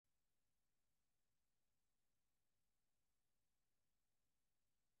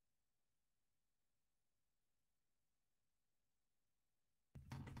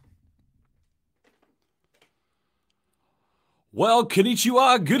Well,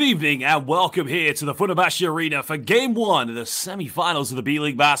 konnichiwa, good evening, and welcome here to the Funabashi Arena for Game 1 of the semi-finals of the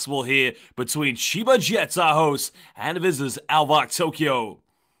B-League basketball here between CHIBA Jets, our hosts, and the visitors, ALVARK Tokyo.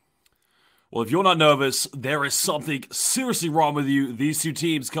 Well, if you're not nervous, there is something seriously wrong with you. These two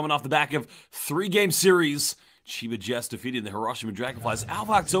teams coming off the back of 3-game series. CHIBA Jets defeating the Hiroshima Dragonflies.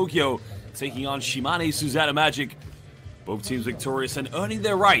 ALVARK Tokyo taking on Shimane Susanna Magic. Both teams victorious and earning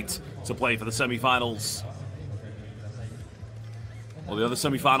their right to play for the semi-finals. Well, the other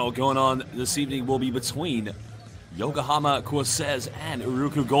semi-final going on this evening will be between Yokohama Corsairs and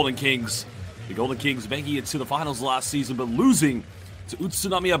Uruku Golden Kings. The Golden Kings making it to the finals last season, but losing to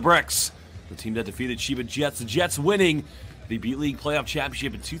Utsunomiya Brex, the team that defeated CHIBA Jets. The Jets winning the B-League Playoff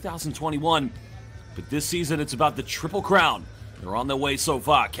Championship in 2021. But this season, it's about the Triple Crown. They're on their way so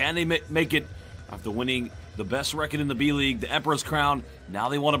far. Can they make it after winning the best record in the B-League, the Emperor's Crown? Now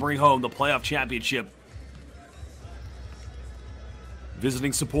they want to bring home the Playoff Championship.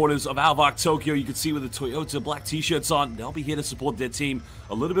 Visiting supporters of ALVARK Tokyo, you can see with the Toyota black t-shirts on, they'll be here to support their team.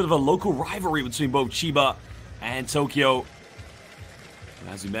 A little bit of a local rivalry between both CHIBA and Tokyo. And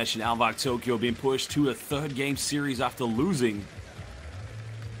as we mentioned, ALVARK Tokyo being pushed to a 3rd-game series after losing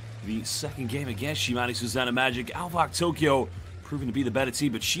the 2nd game against Shimane Susanna Magic. ALVARK Tokyo proving to be the better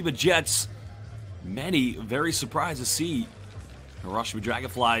team, but CHIBA Jets, many very surprised to see Hiroshima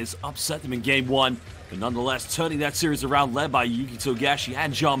Dragonflies upset them in Game 1, but nonetheless turning that series around, led by Yuki Togashi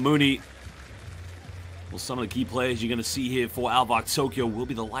and John Mooney. Well, some of the key players you're going to see here for ALVARK Tokyo will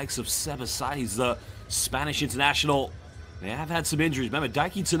be the likes of Sebasai. He's the Spanish international. They have had some injuries. Remember,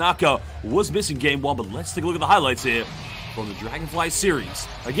 Daiki Tanaka was missing Game 1, but let's take a look at the highlights here from the Dragonfly series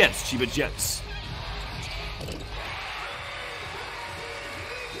against CHIBA Jets.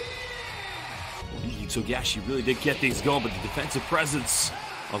 Togashi really did get things going, but the defensive presence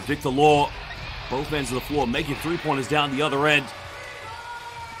of Victor Law, both ends of the floor, making 3-pointers down the other end.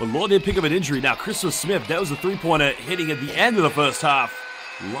 But Law did pick up an injury. Now, Christopher Smith, that was a 3-pointer hitting at the end of the first half,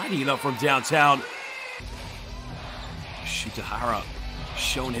 lighting it up from downtown. Shutahara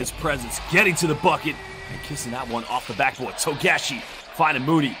showing his presence, getting to the bucket, and kissing that one off the backboard. Togashi finding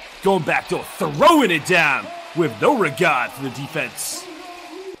Mooney, going back door, throwing it down with no regard for the defense.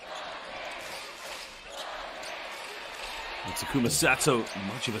 Takuma Sato,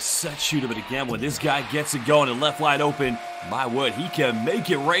 much of a set shooter, but again, when this guy gets it going and left wide open, my word, he can make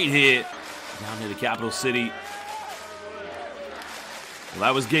it right here down near the capital city. Well,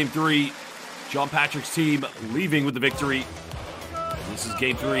 that was Game 3. John Patrick's team leaving with the victory. This is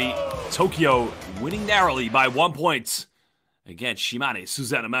Game 3. Tokyo winning narrowly by 1 point against Shimane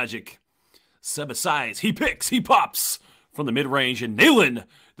Susanna Magic. Sebasai, he picks, he pops from the mid-range and nailing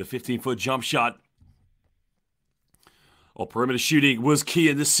the 15-foot jump shot. Well, perimeter shooting was key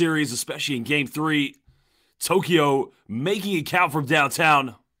in this series, especially in Game 3. Tokyo making it count from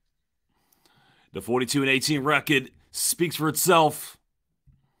downtown. The 42-18 record speaks for itself.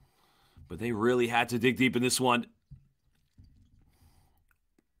 But they really had to dig deep in this one.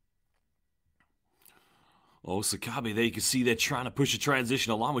 Oh, Sakabe, there you can see they're trying to push a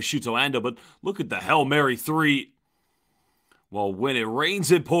transition along with Shuto Ando, but look at the Hail Mary 3. Well, when it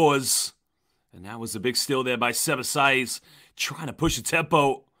rains, it pours. And that was a big steal there by Sebasai, trying to push the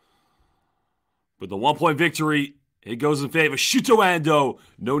tempo. But the 1-point victory, it goes in favor. Shuto Ando,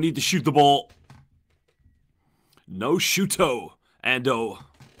 no need to shoot the ball. No Shuto Ando.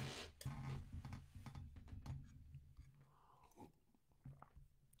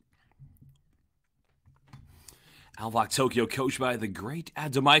 ALVARK Tokyo, coached by the great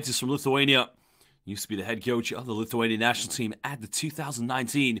Adomaitis from Lithuania. Used to be the head coach of the Lithuanian national team at the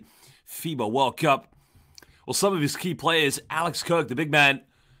 2019 FIBA World Cup. Well, some of his key players, Alex Kirk, the big man,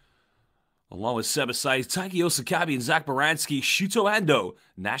 along with Sebasai, Taiki Osakabe, and Zach Baranski. Shuto Ando,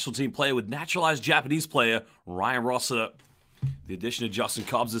 national team player with naturalized Japanese player Ryan Rossiter. The addition of Justin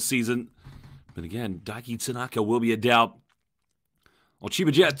Cobbs this season. But again, Daiki Tanaka will be a doubt. Well,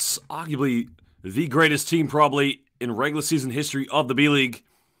 CHIBA Jets, arguably the greatest team probably in regular season history of the B-League,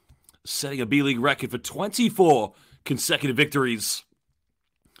 setting a B-League record for 24 consecutive victories.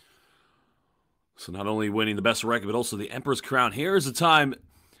 So not only winning the best record, but also the Emperor's Crown. Here is the time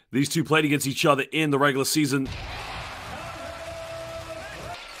these two played against each other in the regular season.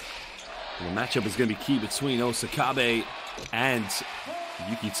 And the matchup is going to be key between Osakabe and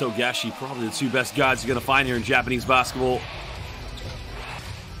Yuki Togashi. Probably the two best guys you're going to find here in Japanese basketball.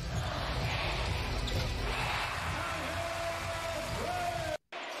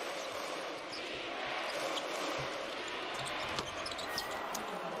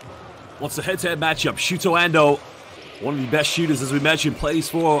 What's the head-to-head matchup? Shuto Ando, one of the best shooters, as we mentioned, plays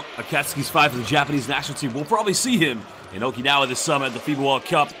for Akatsuki's 5 for the Japanese national team. We'll probably see him in Okinawa this summer at the FIBA World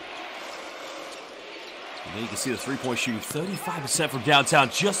Cup. And then you can see the three-point shooting, 35% from downtown,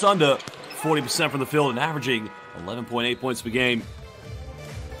 just under 40% from the field, and averaging 11.8 points per game.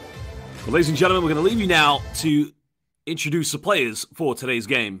 Well, ladies and gentlemen, we're going to leave you now to introduce the players for today's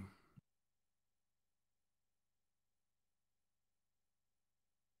game.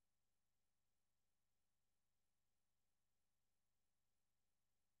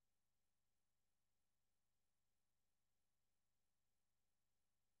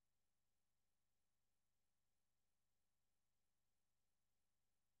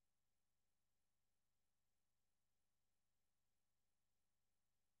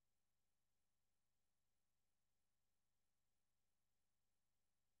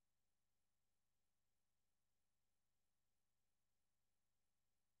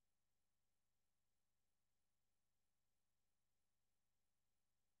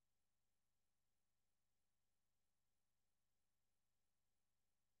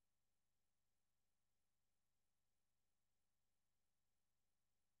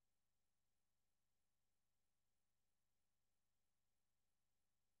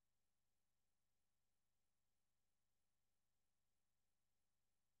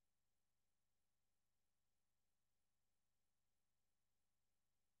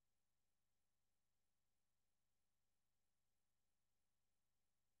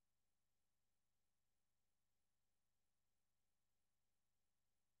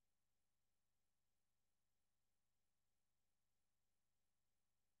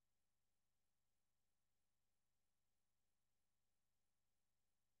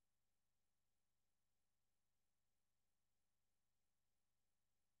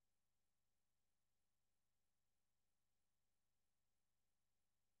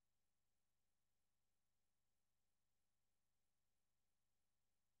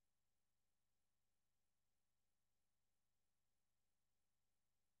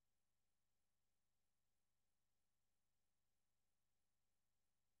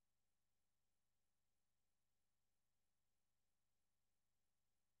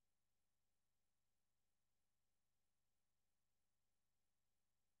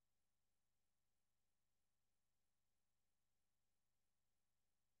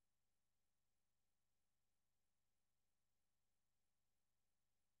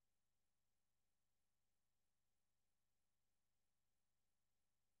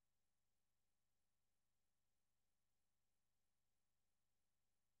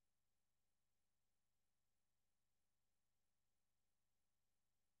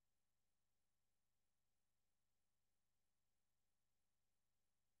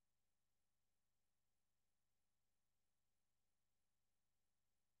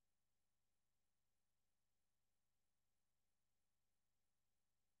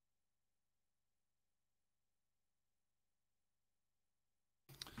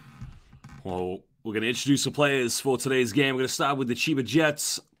 Well, we're going to introduce the players for today's game. We're going to start with the Chiba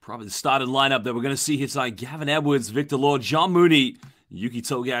Jets. Probably the starting lineup that we're going to see here tonight. Gavin Edwards, Victor Lord, John Mooney, Yuki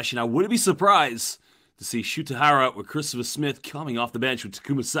Togashi. And I wouldn't be surprised to see Shutahara with Christopher Smith coming off the bench with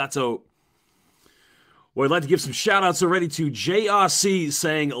Takuma Sato. Well, I'd like to give some shout-outs already to JRC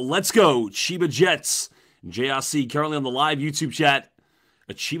saying, let's go, Chiba Jets. JRC currently on the live YouTube chat,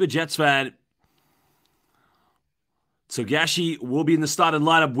 a Chiba Jets fan. Togashi will be in the starting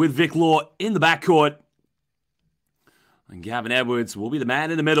lineup with Vic Law in the backcourt. And Gavin Edwards will be the man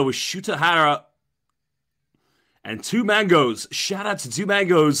in the middle with Shutahara and Two Mangoes. Shout out to Two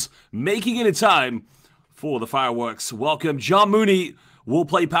Mangoes making it in time for the fireworks. Welcome. John Mooney will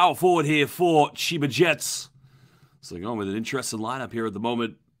play power forward here for Chiba Jets. So going with an interesting lineup here at the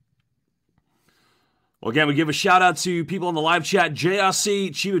moment. Well, again, we give a shout out to people in the live chat.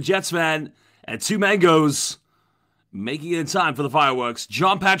 JRC, Chiba Jets fan, and Two Mangoes making it in time for the fireworks.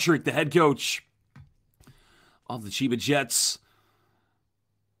 John Patrick, the head coach of the Chiba Jets.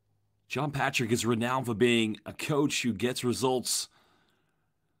 John Patrick is renowned for being a coach who gets results.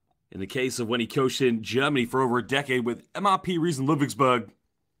 In the case of when he coached in Germany for over a decade with MRP Riesen Ludwigsburg,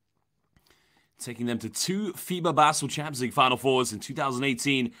 taking them to 2 FIBA Basketball Champions League Final Fours in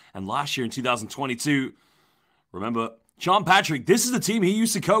 2018 and last year in 2022. Remember, John Patrick, this is the team he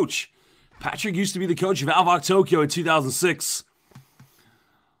used to coach. Patrick used to be the coach of ALVARK Tokyo in 2006.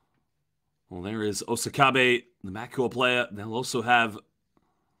 Well, there is Osakabe, the backcourt player. They'll also have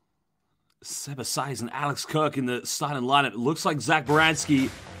Seba Size and Alex Kirk in the starting lineup. It looks like Zach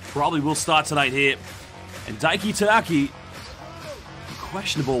Baranski probably will start tonight here. And Daiki Tadaki,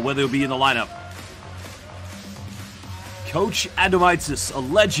 questionable whether he'll be in the lineup. Coach Adomaitis, a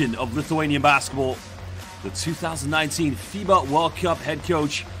legend of Lithuanian basketball. The 2019 FIBA World Cup head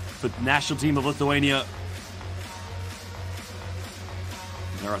coach for the national team of Lithuania.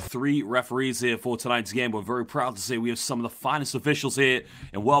 There are 3 referees here for tonight's game. We're very proud to say we have some of the finest officials here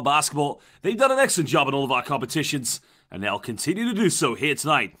in world basketball. They've done an excellent job in all of our competitions, and they'll continue to do so here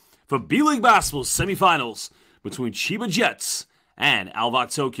tonight for B.LEAGUE Basketball semifinals between CHIBA Jets and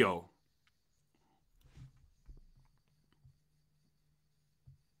ALVARK Tokyo.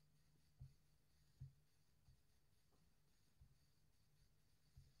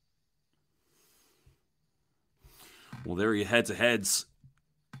 Well, there are your head-to-heads.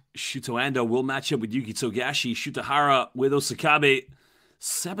 Shuto Ando will match up with Yuki Togashi. Shutahara with Osakabe.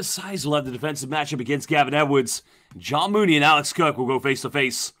 Seba Saiz will have the defensive matchup against Gavin Edwards. John Mooney and Alex Kirk will go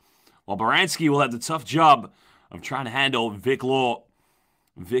face-to-face. While Baranski will have the tough job of trying to handle Vic Law.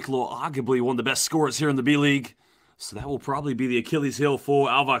 Vic Law, arguably one of the best scorers here in the B-League. So that will probably be the Achilles heel for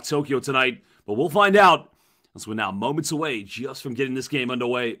ALVARK Tokyo tonight. But we'll find out as we're now moments away just from getting this game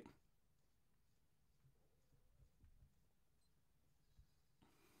underway.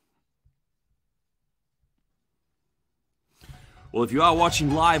 Well, if you are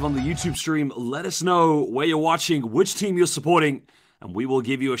watching live on the YouTube stream, let us know where you're watching, which team you're supporting, and we will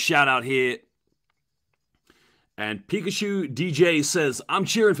give you a shout-out here. And Pikachu DJ says, I'm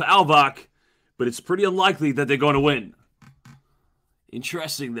cheering for ALVARK, but it's pretty unlikely that they're going to win.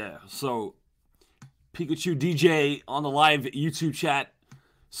 Interesting there. So, Pikachu DJ on the live YouTube chat,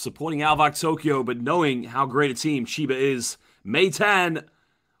 supporting ALVARK Tokyo, but knowing how great a team CHIBA is. Maytan,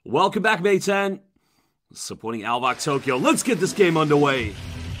 welcome back, Maytan. Supporting ALVARK Tokyo. Let's get this game underway.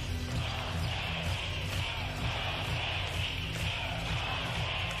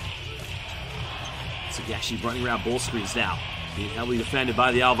 Togashi's running around ball screens now. Being heavily defended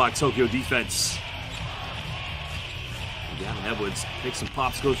by the ALVARK Tokyo defense. Gavin Edwards picks and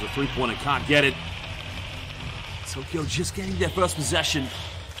pops, goes for three-pointer, can't get it. Tokyo just getting their first possession.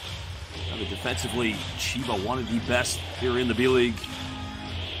 Defensively, CHIBA one of the best here in the B-League.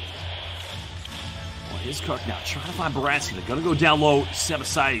 Here's Kirk now, trying to find Baranski. They're going to go down low. Seba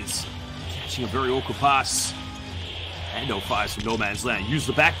Saiz catching a very awkward pass. Ando fires from no man's land. Use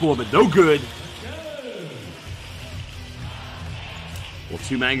the backboard, but no good. Well,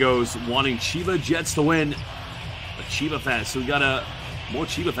 2 Mangoes wanting CHIBA Jets to win. A CHIBA fan, so we got a more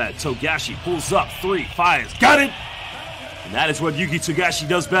CHIBA fan. Togashi pulls up, 3, fires, got it! And that is what Yuki Togashi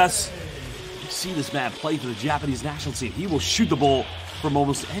does best. You see this man play for the Japanese national team. He will shoot the ball from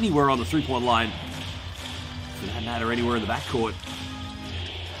almost anywhere on the three-point line. For that matter, anywhere in the backcourt.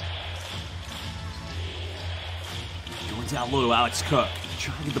 Going down low to Alex Kirk.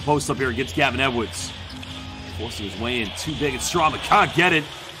 Trying to get the post up here against Gavin Edwards. Forcing his way in. Too big and strong, but can't get it.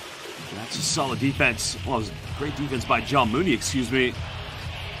 And that's just solid defense. Well, it was great defense by John Mooney, excuse me.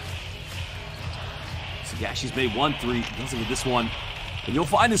 Togashi's made 1 3. Doesn't get this one. And you'll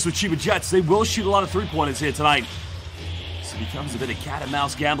find this with CHIBA Jets. They will shoot a lot of three-pointers here tonight. So it becomes a bit of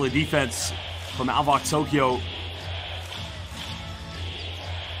cat-and-mouse gambling defense from ALVARK Tokyo.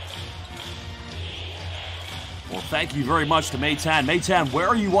 Well, thank you very much to Maytan. Maytan, where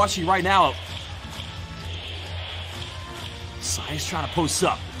are you watching right now? Saiz trying to post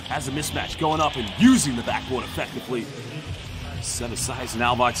up. Has a mismatch going up and using the backboard effectively. Seba Saiz and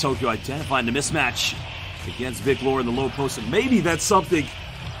ALVARK Tokyo identifying the mismatch against Vic Law in the low post. And maybe that's something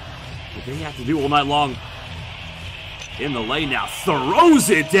that they have to do all night long. In the lane now. Throws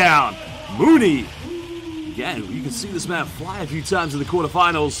it down. Mooney. Again, you can see this man fly a few times in the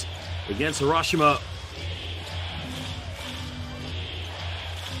quarterfinals against Hiroshima.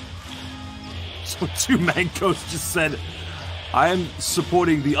 So 2 Mangoes just said, I am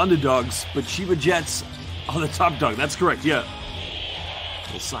supporting the underdogs, but CHIBA Jets are the top dog. That's correct, yeah.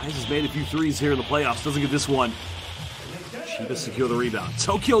 Well, Saiz has made a few threes here in the playoffs. Doesn't get this one. CHIBA secure the rebound.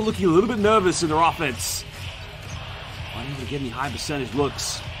 Tokyo looking a little bit nervous in their offense. Unable to get any high percentage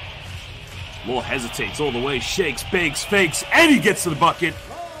looks. Law hesitates all the way, shakes, bakes, fakes, and he gets to the bucket.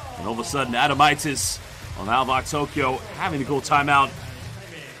 And all of a sudden, Adamitis on ALVARK Tokyo having to call timeout.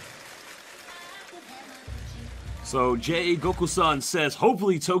 So J.A. Goku-san says,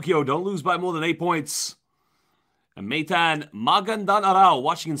 hopefully Tokyo don't lose by more than 8 points. And Maytan Magandan Arao,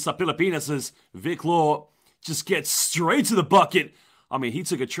 watching in Sa Pilipinas, says, Vic Law just gets straight to the bucket. I mean, he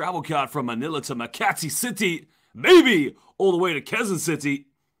took a travel card from Manila to Makati City, maybe all the way to Quezon City.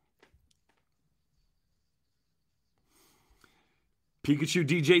 Pikachu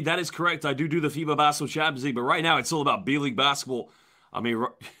DJ, that is correct. I do the FIBA Basketball Champions League, but right now it's all about B-League basketball. I mean,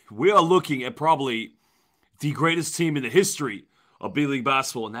 we are looking at probably the greatest team in the history of B-League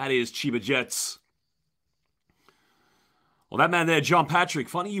basketball, and that is CHIBA Jets. Well, that man there, John Patrick,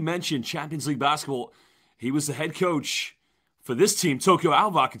 funny you mentioned Champions League basketball. He was the head coach for this team, Tokyo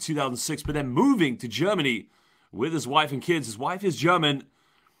ALVARK, in 2006, but then moving to Germany with his wife and kids. His wife is German,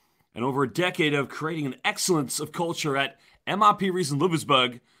 and over a decade of creating an excellence of culture at MRP Riesen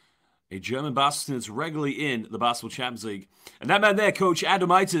Ludwigsburg, a German basketball team that's regularly in the Basketball Champions League. And that man there, Coach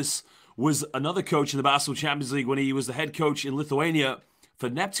Adomaitis, was another coach in the Basketball Champions League when he was the head coach in Lithuania for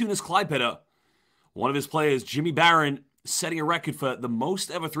Neptūnas Klaipėda. One of his players, Jimmy Barron, setting a record for the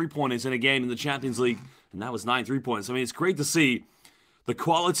most ever three-pointers in a game in the Champions League, and that was 9 3-pointers. I mean, it's great to see the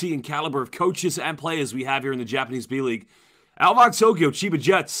quality and caliber of coaches and players we have here in the Japanese B-League. ALVARK Tokyo, Chiba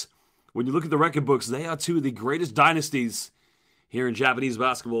Jets, when you look at the record books, they are two of the greatest dynasties here in Japanese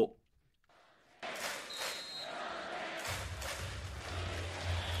basketball.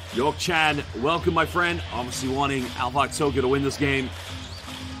 York Chan, welcome, my friend. Obviously wanting ALVARK Tokyo to win this game.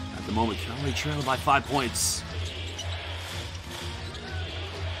 At the moment, currently trailing by 5 points.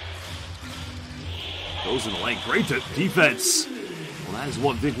 Goes in the lane. Great defense. Well, that is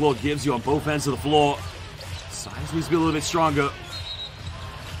what Vic Law gives you on both ends of the floor. Size needs to be a little bit stronger.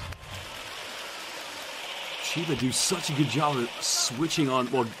 Chiba do such a good job of switching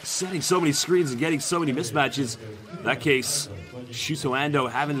on, well, setting so many screens and getting so many mismatches. In that case, Shuto Ando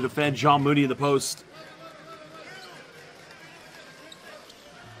having to defend John Mooney in the post.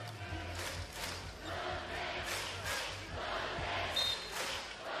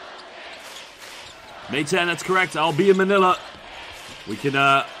 May 10, that's correct. I'll be in Manila. We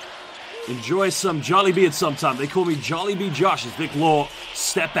can enjoy some Jollibee at some time. They call me Jollibee Josh as Vic Law.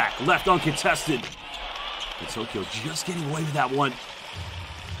 Step back, left uncontested. And Tokyo just getting away with that one.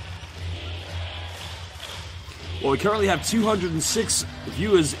 Well, we currently have 206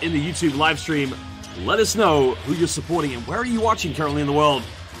 viewers in the YouTube live stream. Let us know who you're supporting and where are you watching currently in the world.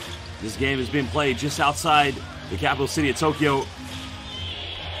 This game is being played just outside the capital city of Tokyo.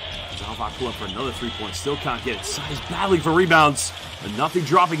 ALVARK pull up for another 3-point. Still can't get it. Size battling for rebounds. And nothing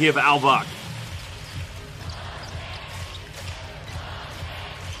dropping here for ALVARK.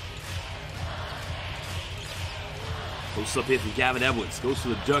 Posts up here from Gavin Edwards. Goes for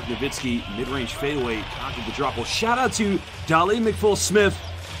the Dirk Nowitzki mid-range fadeaway. Can't get the drop. Well, shout out to Darlene McFall-Smith.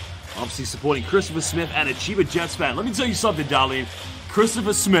 Obviously supporting Christopher Smith and a Chiba Jets fan. Let me tell you something, Darlene.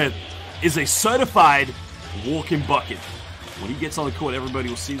 Christopher Smith is a certified walking bucket. When he gets on the court, everybody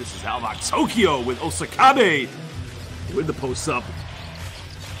will see this is ALVARK Tokyo with Osakabe with the post up.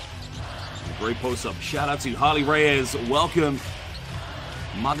 Great post up. Shout out to Harley Reyes. Welcome.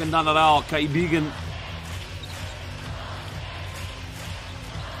 Magandanaral Kaibigan.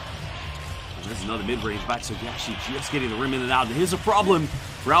 There's another mid-range back. So Gashi just getting the rim in and out. And here's a problem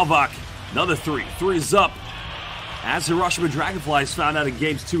for ALVARK. Another three. Three is up. As Hiroshima Dragonflies found out in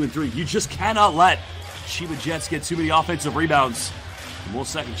games 2 and 3, you just cannot let Chiba Jets get too many offensive rebounds. The more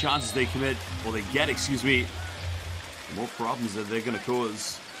second chances they commit, or they get, excuse me, the more problems that they're going to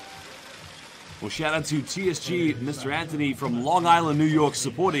cause. Well, shout out to TSG, Mr. Anthony from Long Island, New York,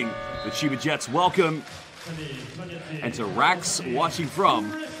 supporting the Chiba Jets. Welcome. And to Rax, watching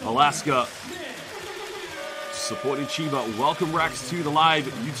from Alaska, supporting Chiba. Welcome, Rax, to the live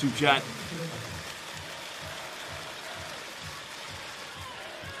YouTube chat.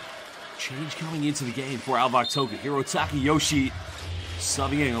 Change coming into the game for ALVARK Tokyo. Hirotaki Yoshi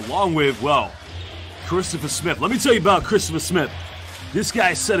subbing in along with, well, Christopher Smith. Let me tell you about Christopher Smith. This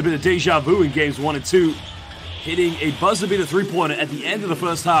guy set a bit of deja vu in games 1 and 2, hitting a buzzer beater three-pointer at the end of the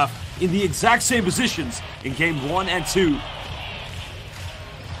first half in the exact same positions in game 1 and 2.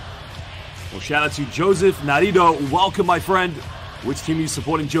 Well, shout out to Joseph Narido. Welcome, my friend. Which team are you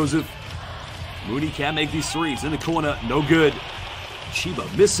supporting, Joseph? Mooney can't make these threes. In the corner, no good.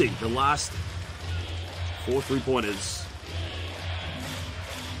 Chiba missing the last 4 3-pointers.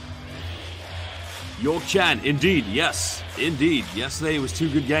 York Chan, indeed, yes, indeed. Yesterday was 2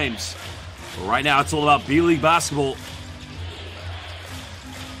 good games. But right now it's all about B-League basketball.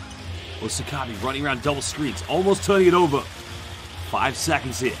 Osakabe running around double screens, almost turning it over. 5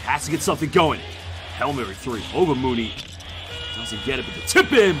 seconds here, has to get something going. Hail Mary 3 over Mooney. Doesn't get it, but the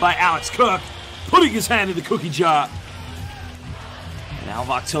tip in by Alex Kirk, putting his hand in the cookie jar. And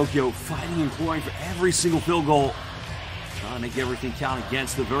ALVARK Tokyo fighting and clawing for every single field goal. Trying to make everything count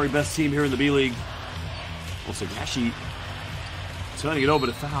against the very best team here in the B-League. Also, Gashi turning it over.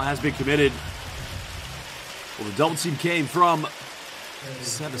 The foul has been committed. Well, the double team came from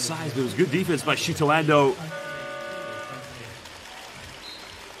set aside, but it was good defense by Shuto Ando.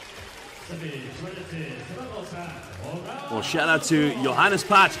 Well, shout out to Johannes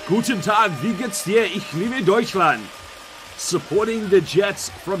Pat. Guten Tag, wie geht's dir? Ich liebe Deutschland. Supporting the Jets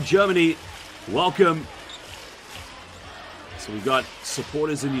from Germany. Welcome. So we've got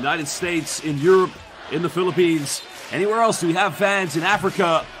supporters in the United States, in Europe, in the Philippines. Anywhere else do we have fans in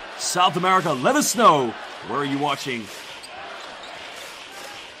Africa, South America? Let us know. Where are you watching?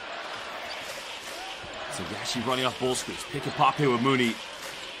 Tagashi running off ball screens. Pick and pop here with Mooney.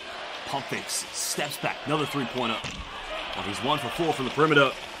 Pump fakes. Steps back. Another three-pointer. Well, he's 1 for 4 from the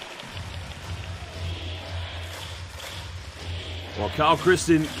perimeter. Well, Carl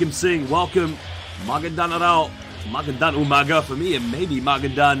Kristen, Kim Singh, welcome. Magandang araw. Magandang umaga for me, and maybe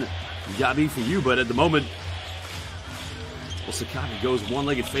Magandang gabi for you, but at the moment, well, Sakaki goes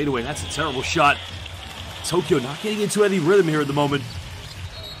one-legged fadeaway. That's a terrible shot. Tokyo not getting into any rhythm here at the moment.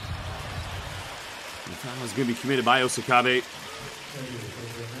 The foul is going to be committed by Osakabe.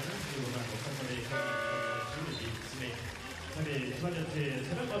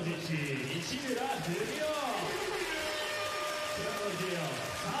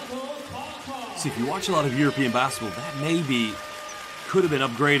 See, if you watch a lot of European basketball, that maybe could have been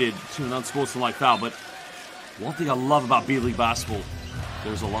upgraded to an unsportsmanlike foul. But one thing I love about B.LEAGUE basketball,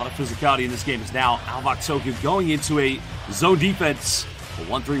 there's a lot of physicality in this game. It's now ALVARK Tokyo going into a zone defense for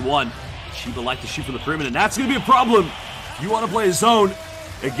 1-3-1. CHIBA like to shoot from the perimeter, and that's going to be a problem. If you want to play a zone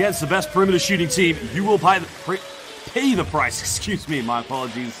against the best perimeter shooting team, you will pay the price. Excuse me, my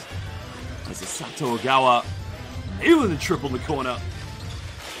apologies. As Sato Ogawa nailing the triple in the corner.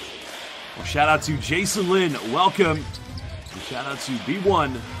 Well, shout out to Jason Lin, welcome. And shout out to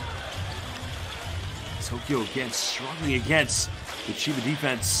B1. Tokyo again struggling against the CHIBA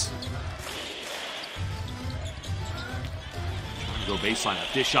defense. Trying to go baseline,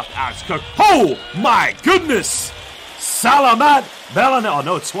 a dish off Alex Cook. Oh my goodness! Salamat Belana. Oh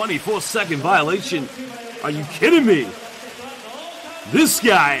no, 24-second violation. Are you kidding me? This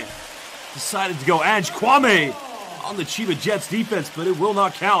guy decided to go Ange Kwame on the CHIBA Jets defense, but it will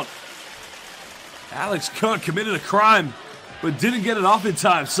not count. Alex Cook committed a crime, but didn't get it off in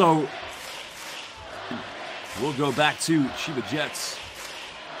time, so we'll go back to CHIBA Jets.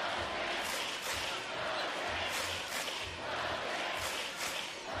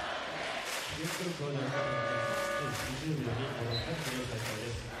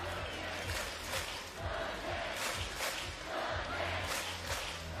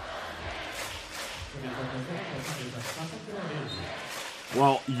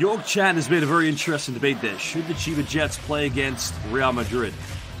 Well, York Chan has made a very interesting debate there. Should the CHIBA Jets play against Real Madrid?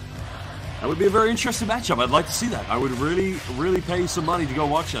 That would be a very interesting matchup. I'd like to see that. I would really, really pay some money to go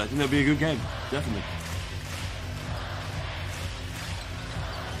watch it. I think that would be a good game. Definitely.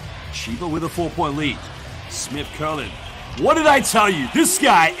 CHIBA with a 4-point lead. Smith curling. What did I tell you? This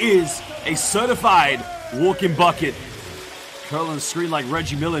guy is a certified walking bucket. Curling the screen like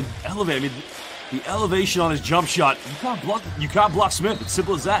Reggie Miller. Elevate. I mean, the elevation on his jump shot. You can't block Smith. It's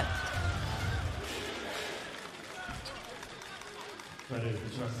simple as that.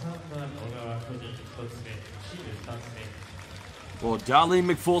 Well, Darlene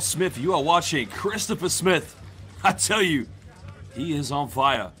McFall Smith, you are watching Christopher Smith. I tell you, he is on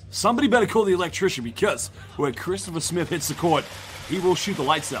fire. Somebody better call the electrician, because when Christopher Smith hits the court, he will shoot the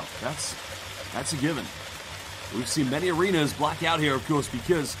lights out. That's a given. We've seen many arenas black out here, of course,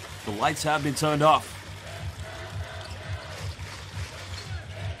 because the lights have been turned off.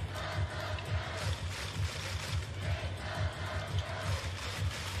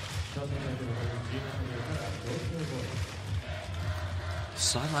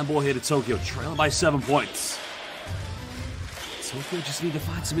 Sideline ball here to Tokyo, trailing by 7 points. Tokyo just need to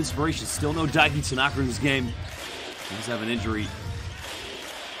find some inspiration. Still no Daiki Tanaka in this game. He does have an injury.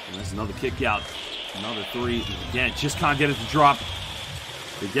 And there's another kick out. Another three. Again, just can't get it to drop.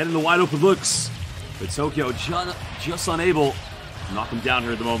 They're getting the wide open looks. But Tokyo just unable to knock him down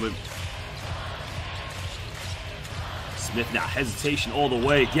here at the moment. Smith now, hesitation all the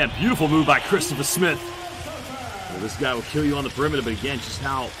way. Again, beautiful move by Christopher Smith. Well, this guy will kill you on the perimeter, but again, just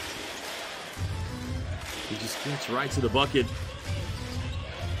how he just gets right to the bucket.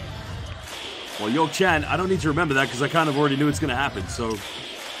 Well, York Chan, I don't need to remember that because I kind of already knew it's going to happen. So,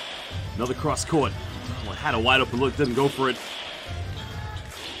 another cross court. Well, had a wide open look, didn't go for it.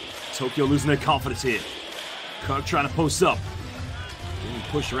 Tokyo losing their confidence here. Kirk trying to post up. Getting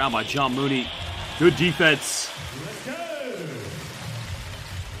pushed around by John Mooney. Good defense.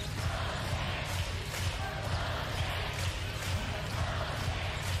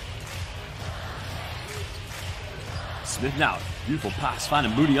 Smith now, beautiful pass,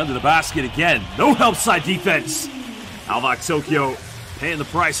 finding Mooney under the basket again. No help side defense. ALVARK Tokyo paying the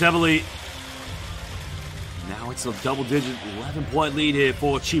price heavily. Now it's a double-digit 11-point lead here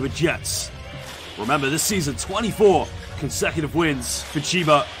for CHIBA Jets. Remember, this season, 24 consecutive wins for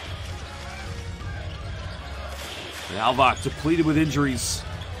CHIBA. And ALVARK depleted with injuries.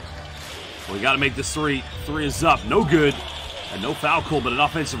 Well, we got to make this three. Three is up, no good. And no foul call, but an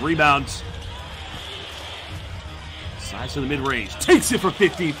offensive rebound. Sides to the mid-range, takes it for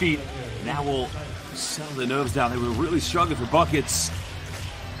 15 feet. Now will settle their nerves down. They were really struggling for buckets.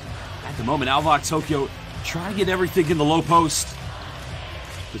 At the moment, ALVARK Tokyo trying to get everything in the low post,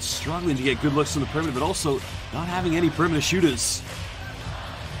 but struggling to get good looks on the perimeter, but also not having any perimeter shooters.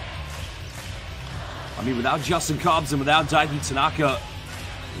 I mean, without Justin Cobbs and without Daiki Tanaka,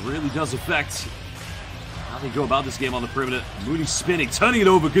 it really does affect how they go about this game on the perimeter. Mooney spinning, turning it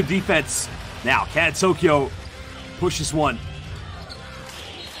over, good defense. Now, can Tokyo push this one?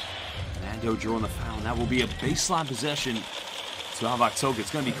 Nando drawing the foul, and that will be a baseline possession to ALVARK Tokyo.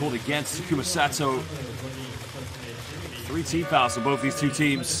 It's going to be called against Takuma Sato. 3 team fouls for both these two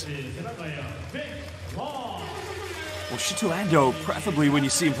teams. Well, Shito Ando, preferably when you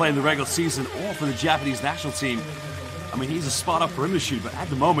see him play in the regular season or for the Japanese national team, I mean, he's a spot-up perimeter shooter, but at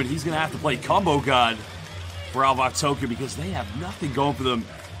the moment, he's going to have to play combo guard for ALVARK Tokyo because they have nothing going for them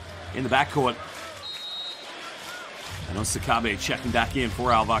in the backcourt. And Osakabe checking back in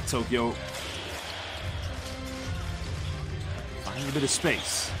for ALVARK Tokyo. Finding a bit of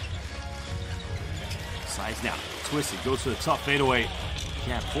space. Sides now. Twisted. Goes for the tough fadeaway.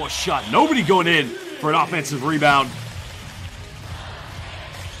 Yeah, forced shot. Nobody going in for an offensive rebound.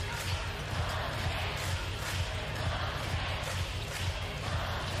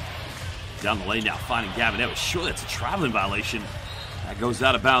 Down the lane now, finding Gavin Edwards. Sure, that's a traveling violation. That goes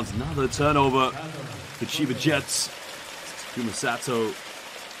out of bounds. Another turnover for Chiba Jets. Takuma Sato.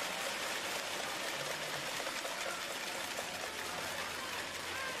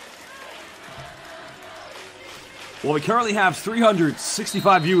 Well, we currently have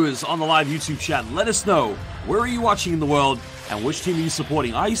 365 viewers on the live YouTube chat. Let us know, where are you watching in the world and which team are you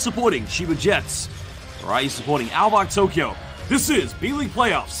supporting? Are you supporting Chiba Jets or are you supporting ALVARK Tokyo? This is B.LEAGUE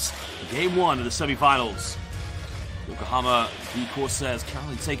Playoffs, Game 1 of the semifinals. Yokohama V Corsairs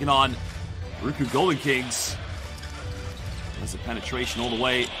currently taking on Ryukyu Golden Kings. There's a penetration all the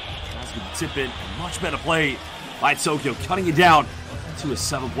way. Tries to get the tip in. A much better play by Tokyo, cutting it down to a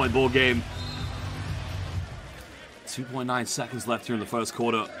 7-point ball game. 2.9 seconds left here in the first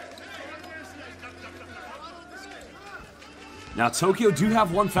quarter. Now, Tokyo do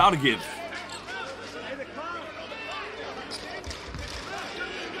have one foul to give.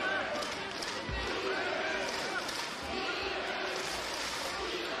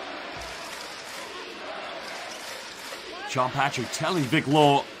 John Patrick telling Vic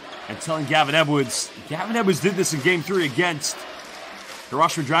Law and telling Gavin Edwards. Gavin Edwards did this in Game 3 against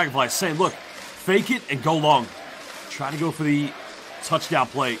Hiroshima Dragonflies, saying, look, fake it and go long. Try to go for the touchdown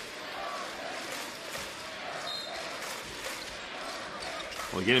play.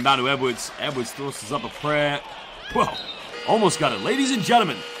 Well, getting down to Edwards. Edwards throws up a prayer. Well, almost got it. Ladies and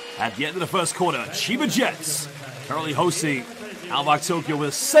gentlemen, at the end of the first quarter, Chiba Jets currently hosting ALVARK Tokyo with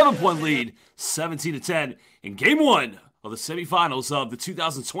a 7-point lead, 17-10 in Game 1 of the semifinals of the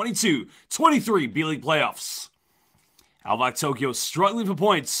 2022-23 B.LEAGUE Playoffs. ALVARK Tokyo struggling for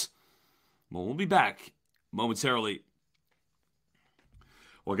points. But we'll be back momentarily.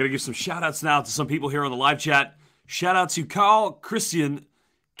 We're going to give some shout-outs now to some people here on the live chat. Shout-out to Carl, Christian,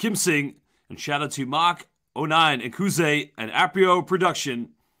 Kim Sing, and shout-out to Mark, 09, and Kuze, and Aprio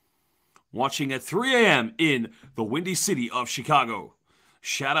Production, watching at 3 a.m. in the Windy City of Chicago.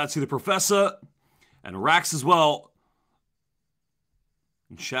 Shout-out to the Professor, and Rax as well.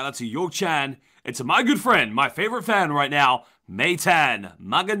 And shout-out to York Chan, and to my good friend, my favorite fan right now, Mei Tan,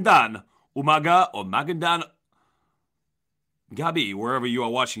 Magandan, Umaga, or Magandan Gabi, wherever you are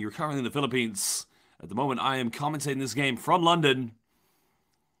watching. You're currently in the Philippines. At the moment, I am commentating this game from London.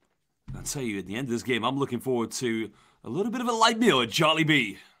 I'll tell you, at the end of this game, I'm looking forward to a little bit of a light meal at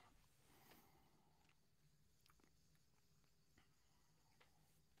Jollibee.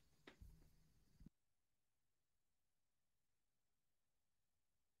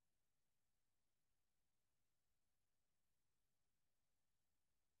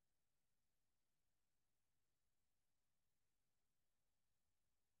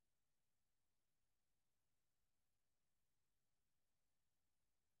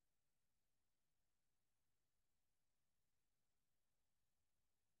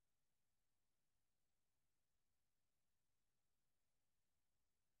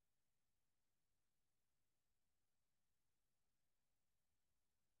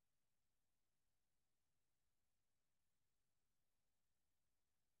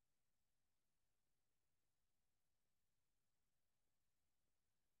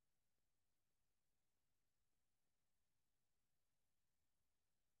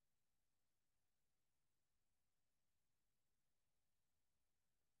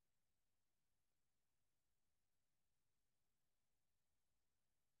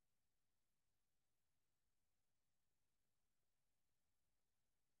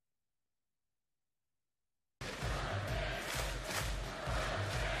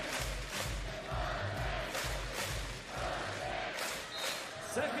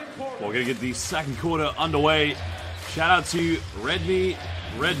 we're going to get the second quarter underway. Shout out to Redmi,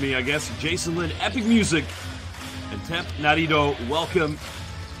 I guess, Jason Lin, Epic Music, and Tep Narido, welcome.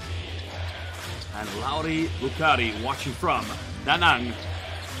 And Lauri Lukari watching from Da Nang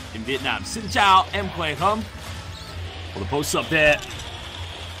in Vietnam. Xin chào, em khỏe không? Well, the post up there.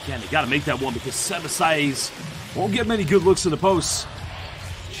 Again, they got to make that one because Sebasais won't get many good looks in the post.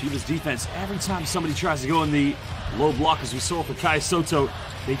 Chiba's defense, every time somebody tries to go in the low block, as we saw for Kai Soto,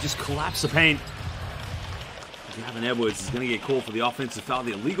 they just collapse the paint. Gavin Edwards is going to get called for the offensive foul,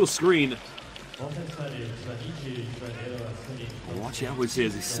 the illegal screen. Watch Edwards here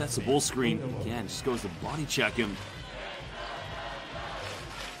as he sets the ball screen. Again, just goes to body check him.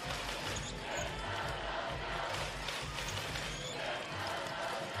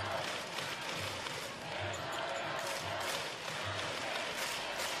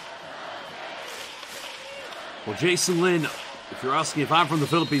 Well, Jason Lin, if you're asking if I'm from the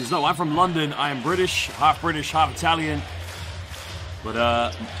Philippines, no, I'm from London. I am British, half Italian. But,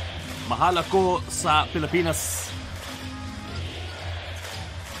 mahal ako sa Pilipinas.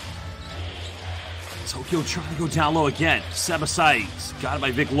 Tokyo trying to go down low again. Sebasais, got it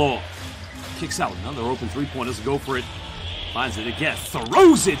by Vic Law. Kicks out another open three-point, doesn't go for it. Finds it again,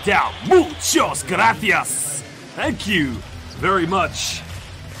 throws it down. Muchos gracias. Thank you very much.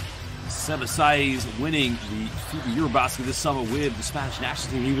 Sebasais winning the FIBA Eurobasket this summer with the Spanish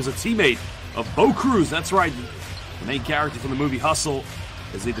national team. He was a teammate of Bo Cruz. That's right, the main character from the movie Hustle,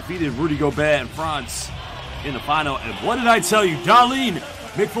 as they defeated Rudy Gobert and France in the final. And what did I tell you? Darlene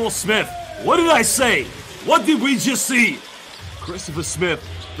McFall-Smith, what did I say? What did we just see? Christopher Smith,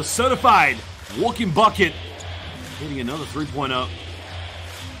 the certified walking bucket, hitting another three-pointer.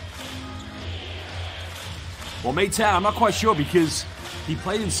 Well, Maytan, I'm not quite sure because he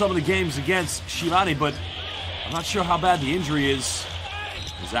played in some of the games against Shivani, but I'm not sure how bad the injury is.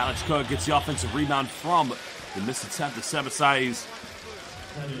 As Alex Kirk gets the offensive rebound from the missed attempt to Sebasais.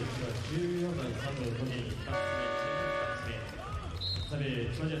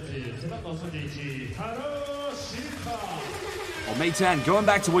 Well, Maytan, going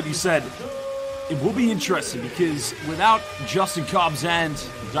back to what you said, it will be interesting because without Justin Cobbs and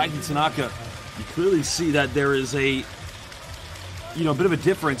Daiki Tanaka, you clearly see that there is a bit of a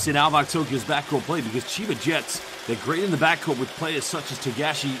difference in ALVARK Tokyo's backcourt play because Chiba Jets, they're great in the backcourt with players such as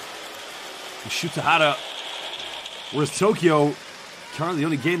Togashi and Shutahara, whereas Tokyo, currently the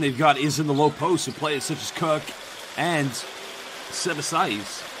only game they've got is in the low post with players such as Kirk and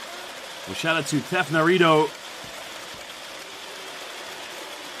Sebasais. Well, shout out to Tef Narito.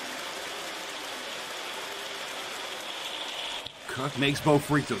 Kirk makes both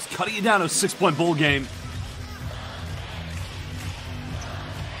free throws, cutting it down to a 6-point ball game.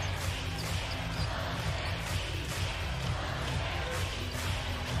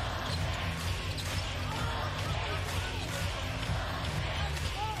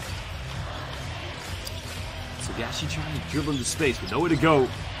 Togashi trying to dribble into space, but nowhere to go.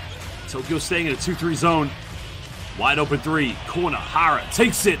 Tokyo staying in a 2-3 zone. Wide open three. Corner. Hara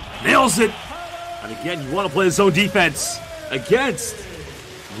takes it. Nails it. And again, you want to play zone defense against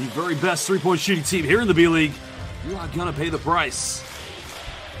the very best three-point shooting team here in the B-League. You are going to pay the price.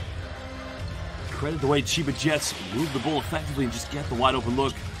 Credit the way Chiba Jets move the ball effectively and just get the wide open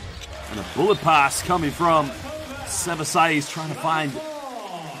look. And a bullet pass coming from Sebasais trying to find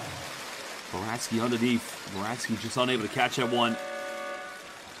Boratsky underneath. Boratsky just unable to catch that one.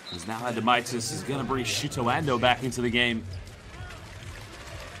 As now Ademaitis is going to bring Shuto Ando back into the game.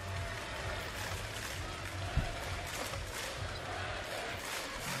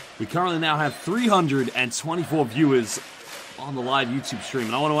 We currently now have 324 viewers on the live YouTube stream.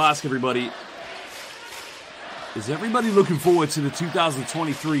 And I want to ask everybody, is everybody looking forward to the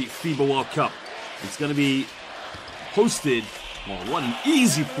 2023 FIBA World Cup? It's going to be hosted. Well, what an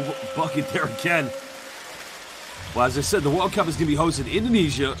easy bucket there again. Well, as I said, the World Cup is going to be hosted in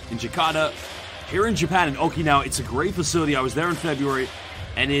Indonesia, in Jakarta, here in Japan, in Okinawa. It's a great facility. I was there in February,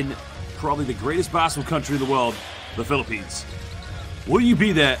 and in probably the greatest basketball country in the world, the Philippines. Will you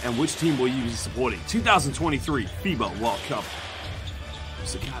be there, and which team will you be supporting? 2023 FIBA World Cup.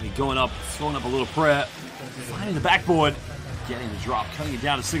 Sakati going up, throwing up a little prayer, finding the backboard, getting the drop, cutting it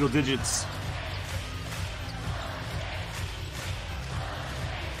down to single digits.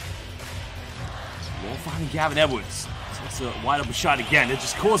 Won't find Gavin Edwards. That's a wide open shot again. They're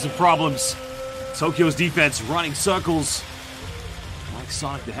just causing problems. Tokyo's defense running circles. Like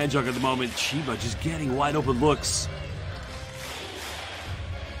Sonic the Hedgehog at the moment. Chiba just getting wide open looks.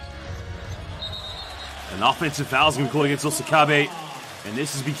 An offensive foul is going to be called against Osakabe. And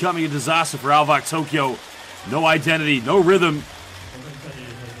this is becoming a disaster for ALVARK Tokyo. No identity, no rhythm.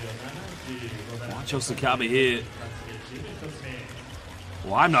 catch Osakabe here.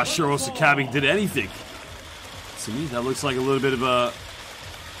 Well, I'm not sure Osakabe did anything. To me, that looks like a little bit of a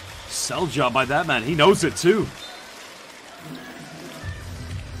sell job by that man. He knows it too.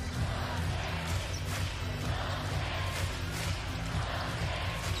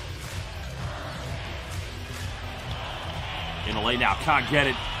 In the lane now, can't get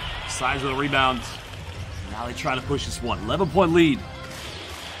it. Size of the rebound. Now they try to push this one. 11-point lead.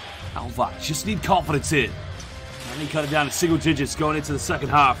 ALVARK just need confidence here. Can they cut it down to single digits going into the second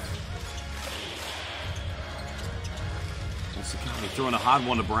half? Osakabe throwing a hard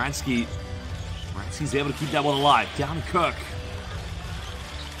one to Baranski. Baranski's able to keep that one alive. Down to Kirk.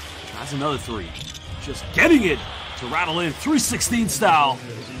 Tries another three. Just getting it to rattle in. 3-16 style.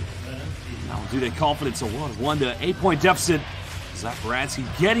 Now do their confidence a 1 to 8-point deficit. Zach Baranski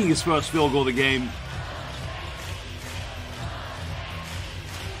getting his first field goal of the game.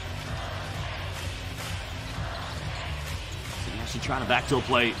 Trying to backdoor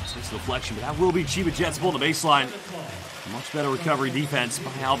play, takes the deflection, but that will be Chiba Jets ball on the baseline. Much better recovery defense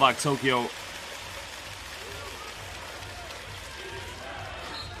by ALVARK Tokyo. It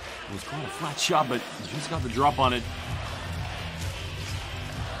was quite a flat shot, but just got the drop on it.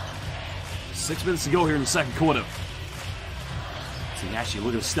 6 minutes to go here in the second quarter. Takashi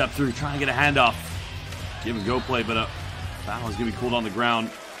looking to step through, trying to get a handoff. Give and go play, but a foul is going to be called on the ground.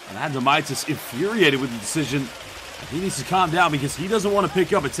 And Adamaitis infuriated with the decision. He needs to calm down because he doesn't want to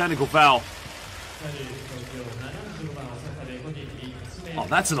pick up a technical foul. Oh,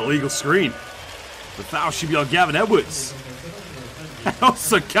 that's an illegal screen. The foul should be on Gavin Edwards.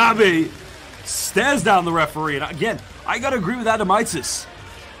 Osakabe stares down the referee. And again, I got to agree with Adamaitis.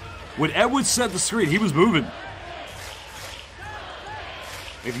 When Edwards set the screen, he was moving.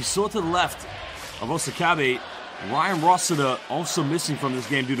 If you saw to the left of Osakabe, Ryan Rossiter also missing from this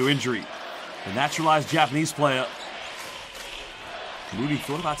game due to injury. The naturalized Japanese player. Moody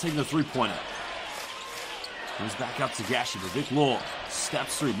thought about taking the three-pointer. Comes back up to Gashi, but Vic Law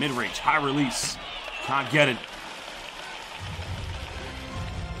steps through mid-range, high release. Can't get it.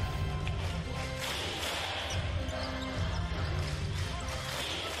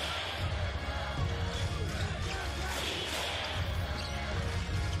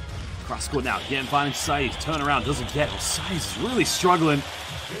 Cross court now, again finding Saiz. Turn around, doesn't get it. Saiz is really struggling.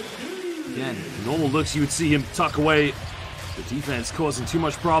 Again, normal looks, you would see him tuck away. The defense causing too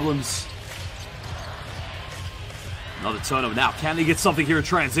much problems. Another turnover now. Can they get something here in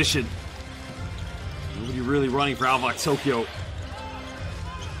transition? Nobody really running for ALVARK Tokyo.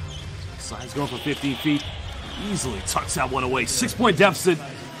 Saiz going for 15 feet. Easily tucks that one away. 6-point deficit.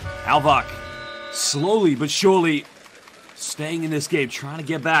 ALVARK slowly but surely staying in this game, trying to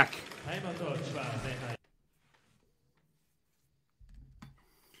get back.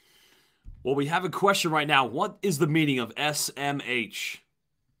 Well, we have a question right now. What is the meaning of SMH?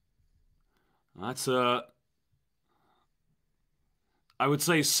 That's I would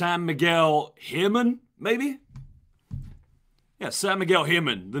say San Miguel Hirman, maybe? Yeah, San Miguel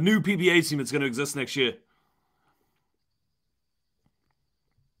Hirman, the new PBA team that's going to exist next year.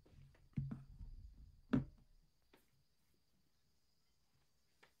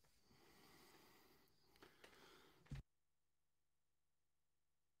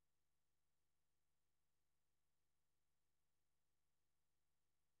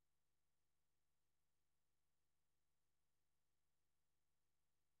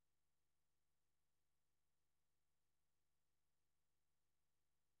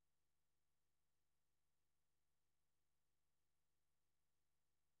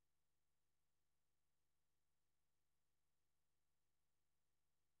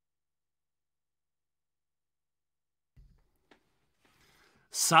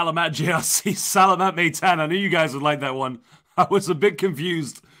 Salamat JRC, Salamat Meitan. I knew you guys would like that one. I was a bit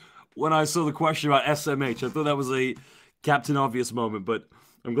confused when I saw the question about SMH. I thought that was a Captain Obvious moment, but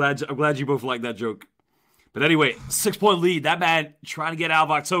I'm glad you both liked that joke. But anyway, 6-point lead. That man trying to get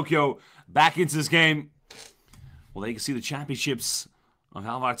ALVARK Tokyo back into this game. Well, they can see the championships of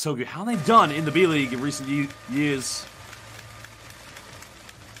ALVARK Tokyo. How they've done in the B-League in recent years.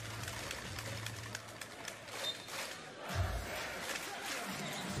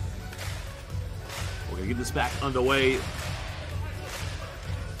 We're going to get this back underway.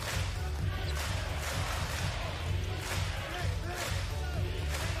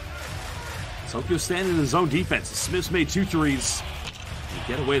 Tokyo standing in his own defense. Smith's made 2 threes. They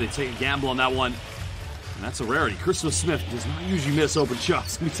get away. They take a gamble on that one. And that's a rarity. Christopher Smith does not usually miss open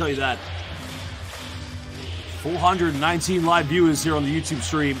shots. Let me tell you that. 419 live viewers here on the YouTube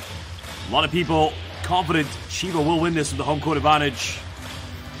stream. A lot of people confident CHIBA will win this with the home court advantage.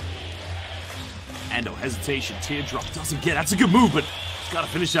 And no hesitation. Teardrop doesn't get. That's a good move, but he's got to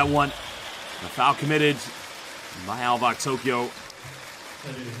finish that one. The foul committed by ALVARK Tokyo.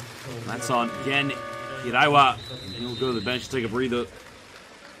 That's on Gen Hiraiwa. He'll go to the bench to take a breather.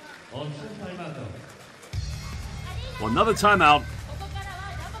 Well, another timeout.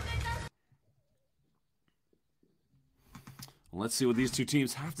 Let's see what these two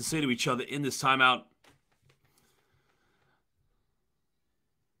teams have to say to each other in this timeout.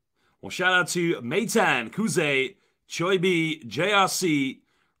 Well, shout out to Meitan, Kuze, Choibi, JRC,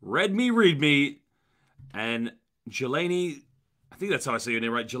 Read Me, Read Me, and Jelani. I think that's how I say your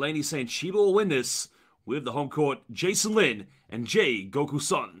name right. Jelani saying Chiba will win this with the home court. Jason Lin and Jay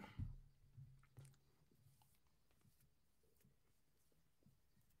Goku-sun.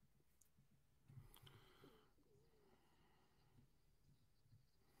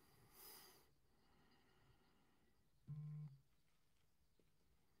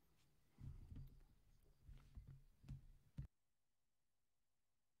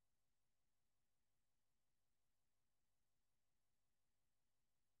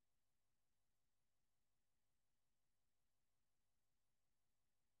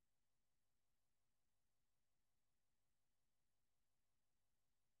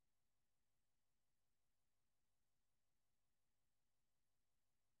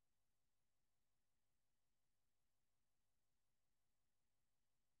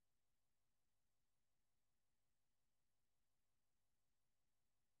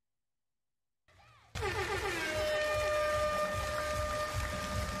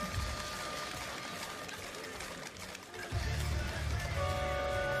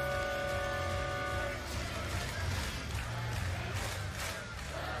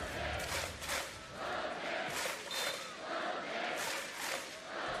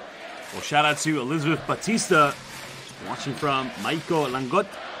 Well, shout out to Elizabeth Batista, watching from Maiko Langot.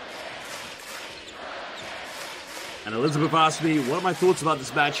 And Elizabeth asked me, what are my thoughts about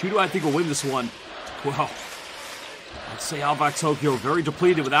this match? Who do I think will win this one? Well, I'd say ALVARK Tokyo, very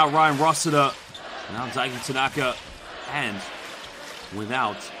depleted without Ryan Rossiter, without Daiki Tanaka, and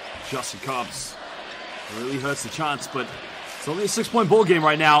without Justin Cobbs. It really hurts the chance, but it's only a 6-point ball game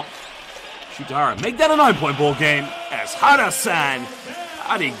right now. Shutahara, make that a 9-point ball game as Hara-san,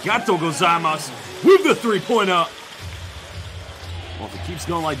 arigato gozaimasu, with the 3-pointer. Well, if it keeps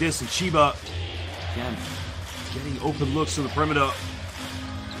going like this, and Chiba, again, getting open looks to the perimeter.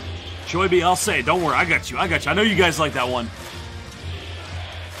 Choibi, I'll say, don't worry, I got you. I know you guys like that one.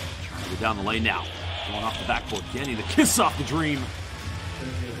 Trying to go down the lane now. Going off the backboard, getting the kiss off the dream.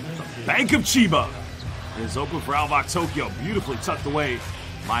 The Bank of Chiba is open for ALVARK Tokyo. Beautifully tucked away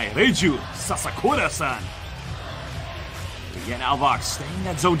by Reiju Sasakura-san. Again, ALVARK staying in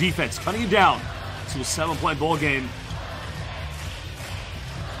that zone defense, cutting it down to a 7-point ball game.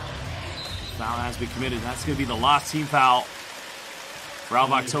 Foul has been committed. That's going to be the last team foul for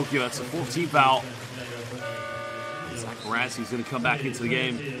ALVARK Tokyo. That's the 4th team foul. Zach Baranski's going to come back into the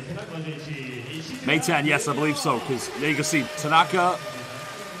game. Meitan, yes, I believe so, because there you can see Tanaka,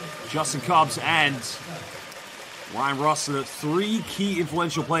 Justin Cobbs, and Ryan Rossiter. 3 key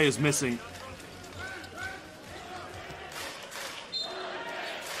influential players missing.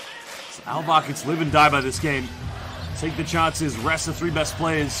 So ALVARK gets live and die by this game. Take the chances, rest the 3 best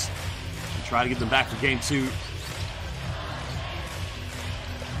players, and try to get them back for game 2.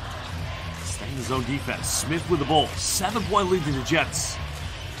 Stay in the zone defense. Smith with the ball. 7-point lead to the Jets.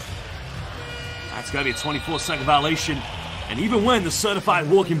 That's got to be a 24-second violation. And even when the certified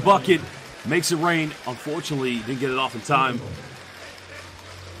walking bucket makes it rain, unfortunately, didn't get it off in time.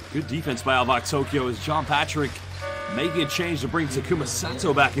 Good defense by ALVARK Tokyo as John Patrick making a change to bring Takuma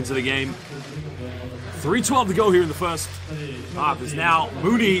Sato back into the game. 3:12 to go here in the first half. Is now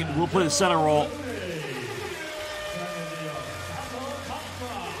Mooney will play the center role.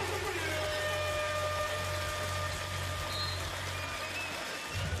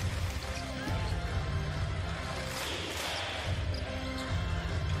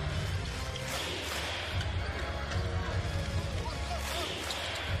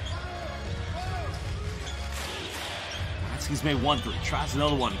 He's made 1 3, tries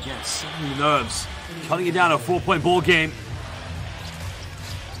another one again, settling the nerves, cutting it down to a 4-point ball game.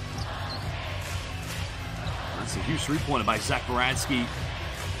 That's a huge 3-pointer by Zach Baranski.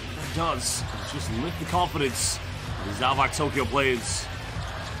 That does just lift the confidence of these ALVARK Tokyo players.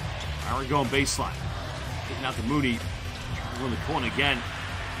 Aaron going baseline, kicking out to Mooney, trying to run the corner again,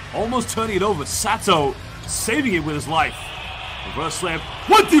 almost turning it over. Sato saving it with his life. Reverse slam.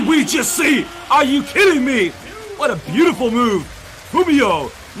 What did we just see? Are you kidding me? What a beautiful move. Fumio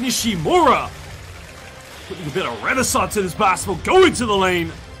Nishimura putting a bit of renaissance in his basketball, going to the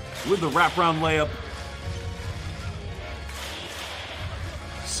lane with the wraparound layup.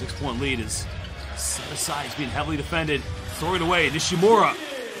 6-point lead is set aside. He's being heavily defended. Throwing it away. Nishimura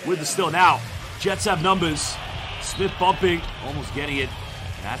with the steal. Now, Jets have numbers. Smith bumping, almost getting it.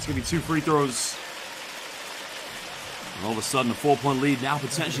 That's going to be 2 free throws. And all of a sudden, a 4-point lead now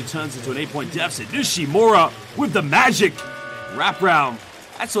potentially turns into an 8-point deficit. Nishimura with the magic wraparound.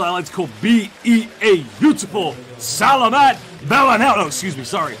 That's what I like to call B.E.A. beautiful. Salamat Belanel. No, excuse me,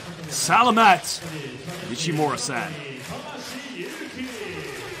 sorry. Salamat Nishimura-san.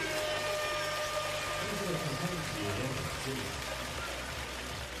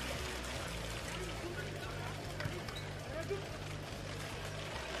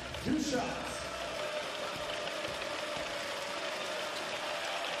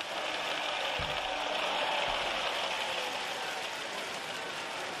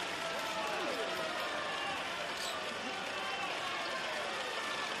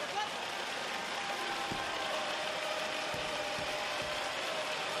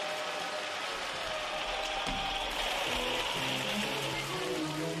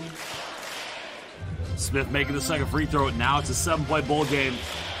 Smith making the second free throw. Now it's a 7-point ball game.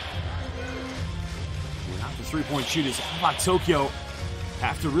 Without the 3-point shooters, ALVARK Tokyo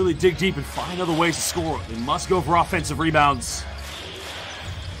have to really dig deep and find other ways to score. They must go for offensive rebounds.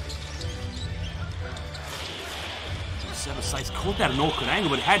 Seven Sites caught that at an awkward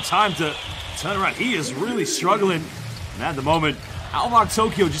angle, but had time to turn around. He is really struggling. And at the moment, ALVARK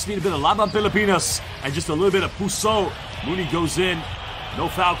Tokyo just need a bit of Laban Pilipinas and just a little bit of Puso. Mooney goes in. No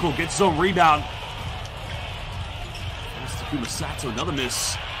foul call. Gets his own rebound. Sato, another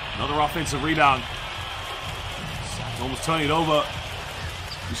miss. Another offensive rebound. Sato almost turning it over.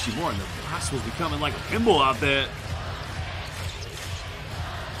 Nishimura, and the pass was becoming like a pinball out there.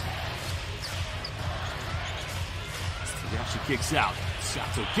 Tagashi kicks out.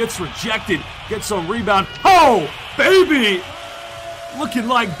 Sato gets rejected. Gets some rebound. Oh, baby! Looking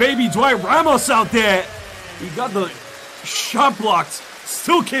like baby Dwight Ramos out there. He got the shot blocked.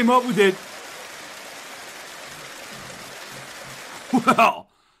 Still came up with it. Well,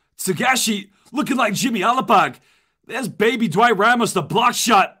 Tagashi looking like Jimmy Alapag. There's baby Dwight Ramos, the block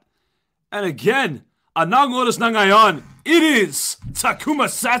shot. And again, anong oras na ngayon, it is Takuma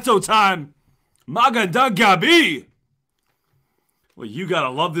Sato time. Magandang gabi. Well, you gotta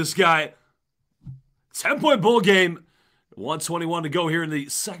love this guy. 10-point ball game. 1:21 to go here in the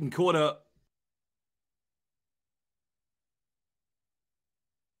second quarter.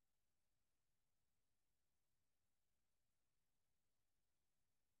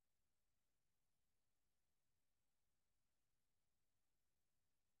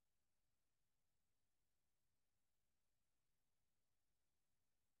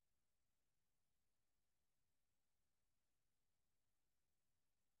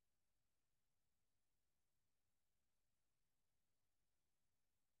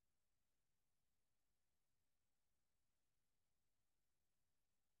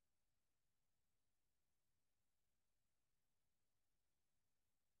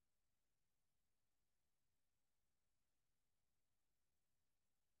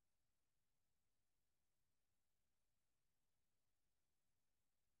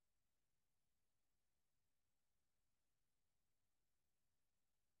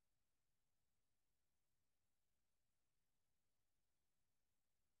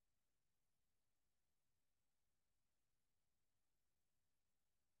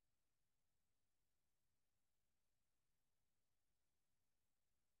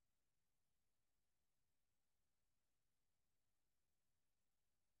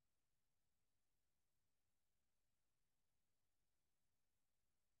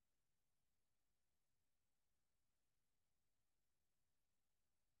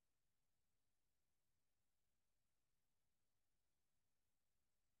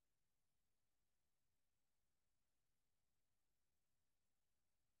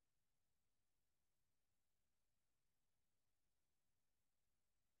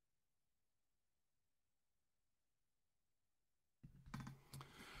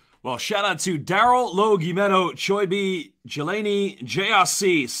 Well, shout out to Daryl, Lo, Guimeno, Choi B, Jelani,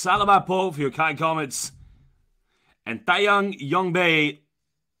 JRC, Salamat po for your kind comments. And Taeyang Yongbei,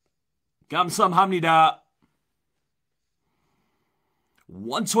 Kamsamhamnida.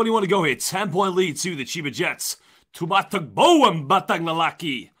 1:21 to go here. 10-point lead to the Chiba Jets. Tumatagbo ang batang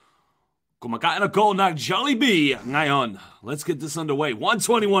lalaki. Kumakain ako ng Jollibee ngayon. Let's get this underway.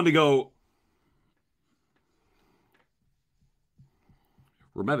 1:21 to go.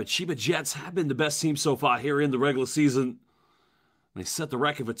 Remember, Chiba Jets have been the best team so far here in the regular season. They set the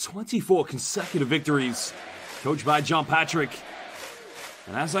record for 24 consecutive victories, coached by John Patrick.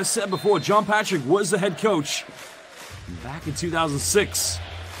 And as I said before, John Patrick was the head coach back in 2006.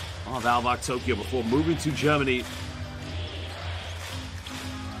 of ALVARK Tokyo before moving to Germany.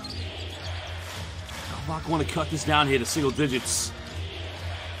 ALVARK want to cut this down here to single digits.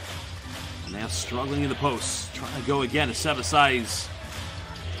 And now struggling in the post. Trying to go again to Sever Size.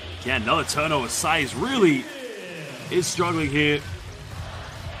 Again, another turnover. Size really is struggling here.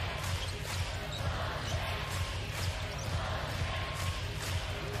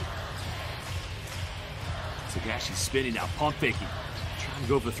 Tagashi spinning now, pump faking. Trying to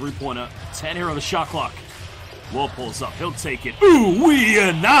go for three-pointer. 10 here on the shot clock. Law pulls up, he'll take it. Ooh, we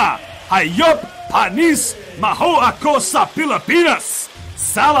na! Hayop, panis, maho akosa Pilipinas!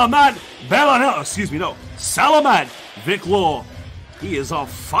 Salamat, Belanel, Salamat, Vic Law. He is on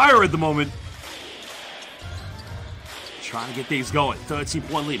fire at the moment. Trying to get things going.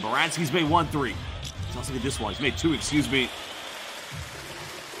 13-point lead. Baranski's made 1 3. Sounds like this one. He's made 2, excuse me.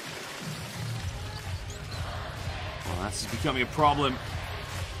 Well, this is becoming a problem.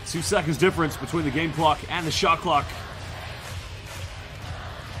 2 seconds difference between the game clock and the shot clock.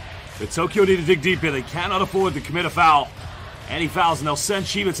 The Tokyo need to dig deep here. They cannot afford to commit a foul. Any fouls, and they'll send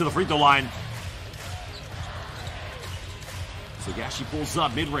CHIBA to the free throw line. Tagashi pulls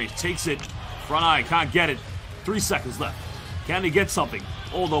up, mid-range, takes it. Front eye, can't get it. 3 seconds left. Can he get something?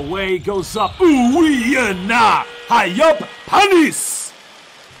 All the way, goes up. Uwi-na! Hayop panis!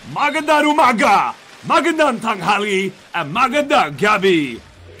 Magandang umaga! Magandang tanghali! And magandang gabi!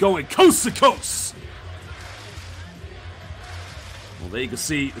 Going coast to coast. Well, there you can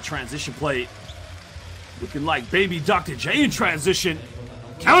see the transition play. Looking like baby Dr. J in transition.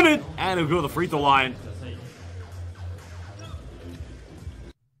 Count it! And he'll go to the free throw line.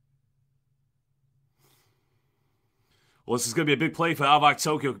 Well, this is going to be a big play for ALVARK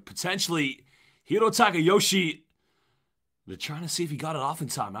Tokyo. Potentially, Hiro Takayoshi. They're trying to see if he got it off in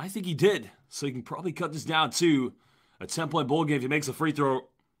time. I think he did. So he can probably cut this down to a 10-point ball game if he makes a free throw.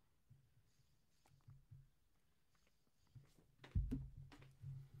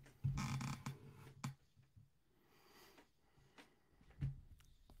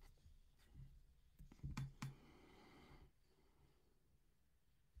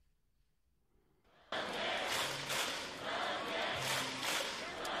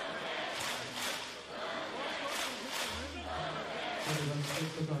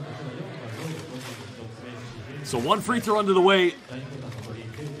 So 1 free throw under the way.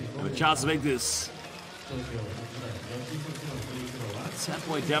 And a chance to make this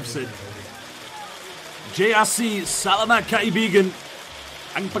 10-point deficit. JRC Salamat Kaibigan.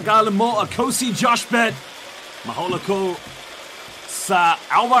 Ang pagalan mo Akosi Josh Bet. Mahalo ko sa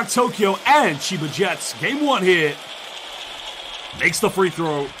ALVARK Tokyo and CHIBA Jets. Game 1 here. Makes the free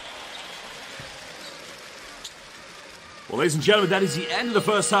throw. Well, ladies and gentlemen, that is the end of the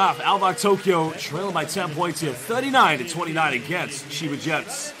first half. ALVARK Tokyo trailing by 10 points here, 39-29 against CHIBA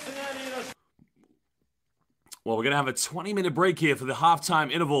Jets. Well, we're going to have a 20-minute break here for the halftime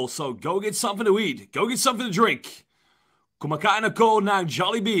interval, so go get something to eat. Go get something to drink. Kumakain ako ng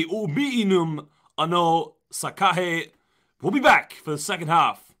Jollibee, umiinom ano sakahe. We'll be back for the second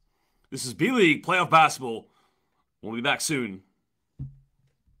half. This is B.LEAGUE Playoff Basketball. We'll be back soon.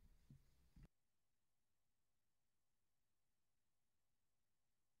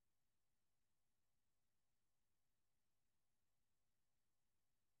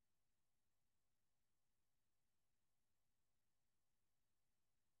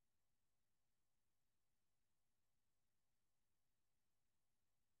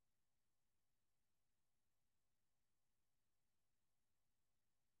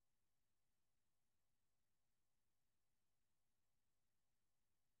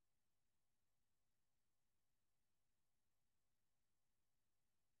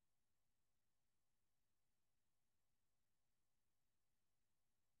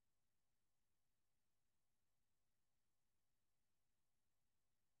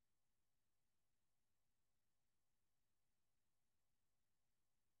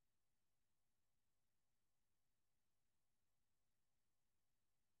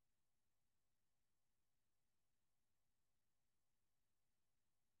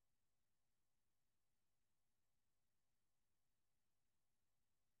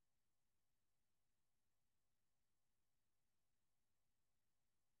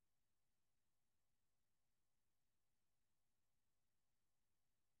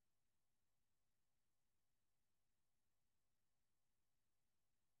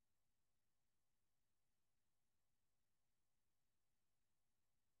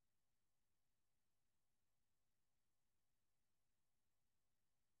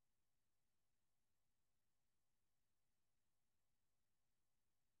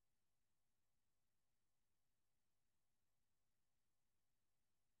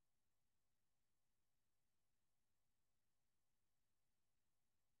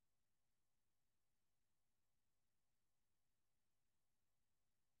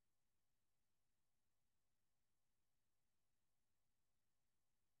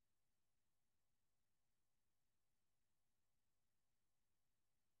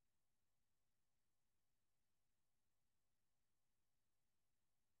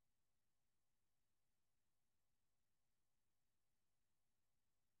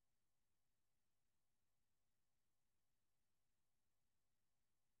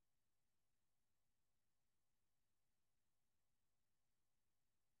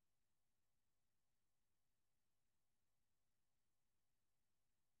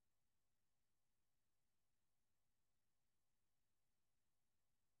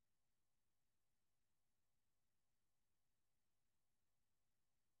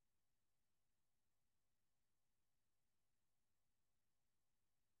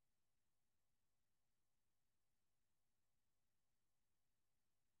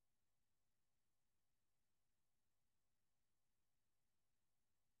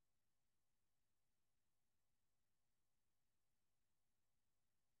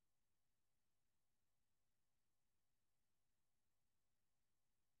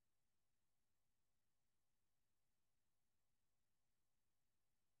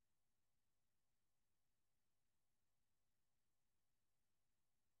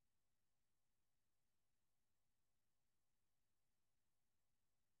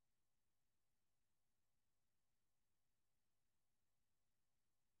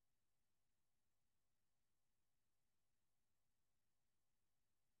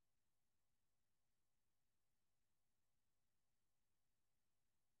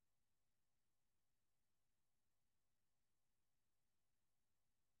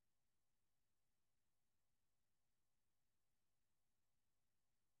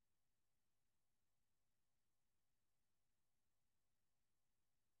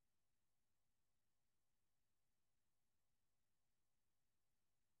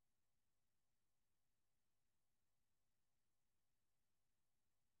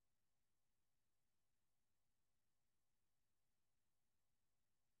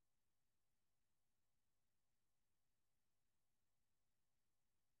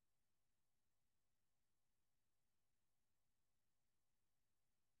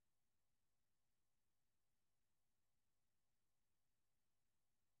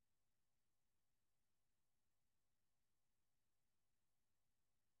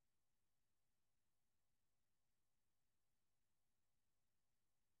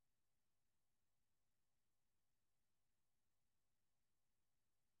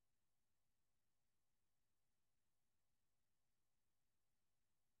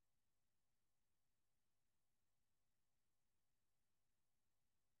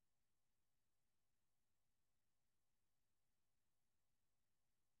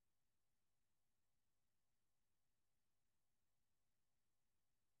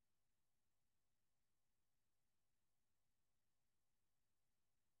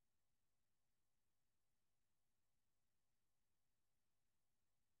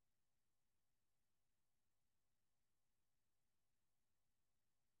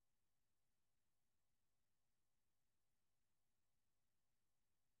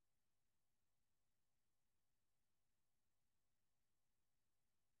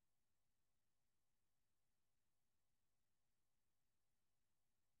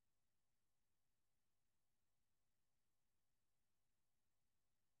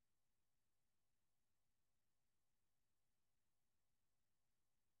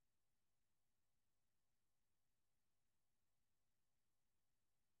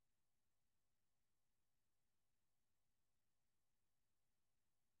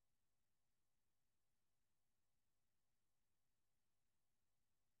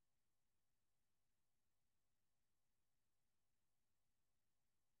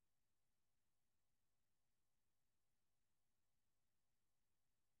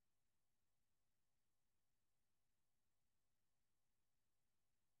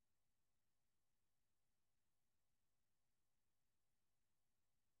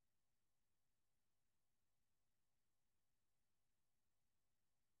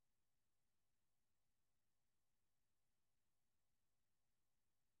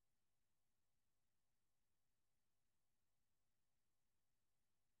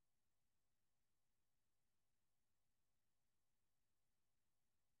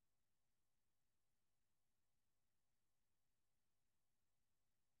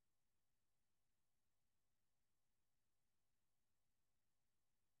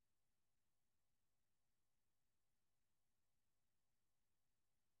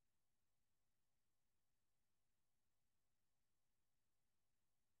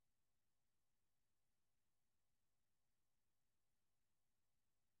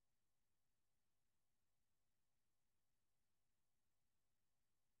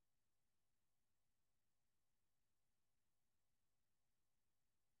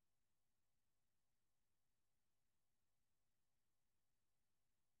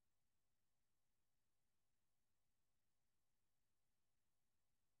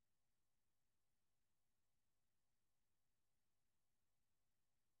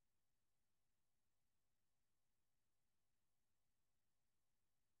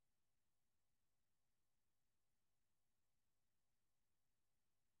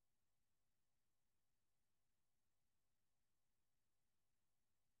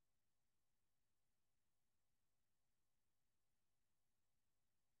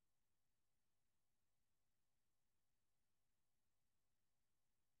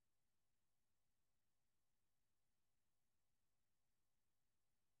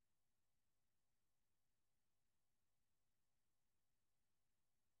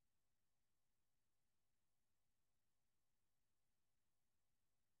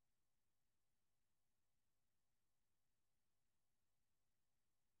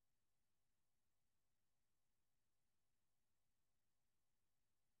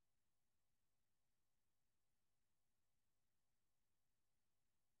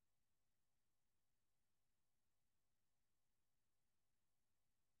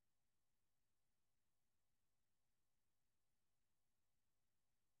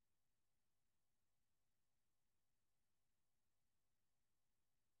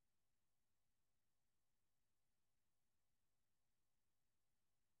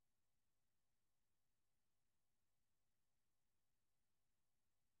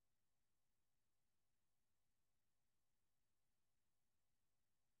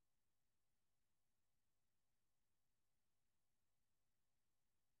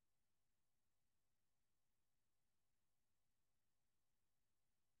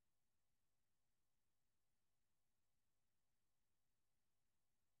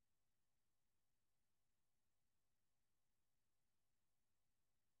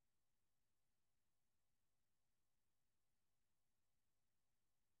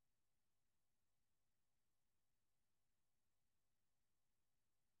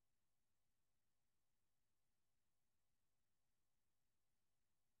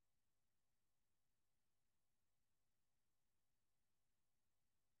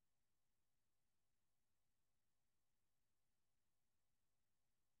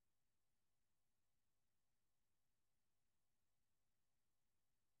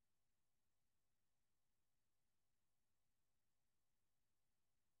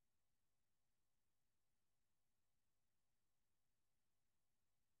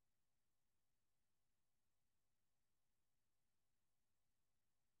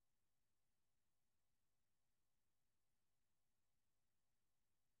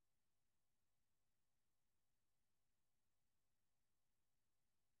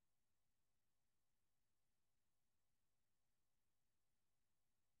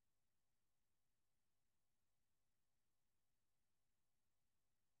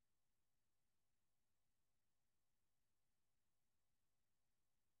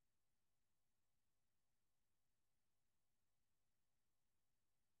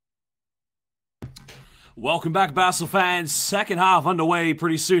 Welcome back, Basel fans. Second half underway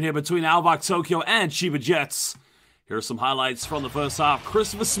pretty soon here between ALVARK Tokyo and CHIBA Jets. Here are some highlights from the first half.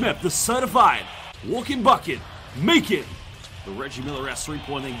 Christopher Smith, the certified walk-in bucket, make it. The Reggie Miller-esque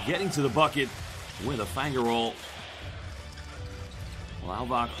three-point, then getting to the bucket with a finger roll. Well,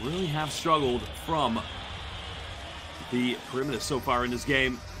 ALVARK really have struggled from the perimeter so far in this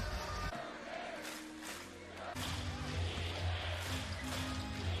game.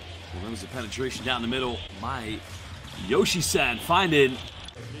 Well, there was a penetration down the middle. My Yoshi-san finding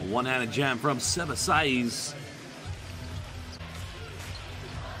a one-handed jam from Seba Saiz.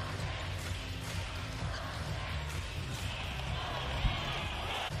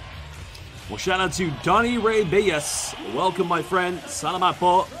 Well, shout out to Donnie Ray Bellas. Welcome, my friend. Salamat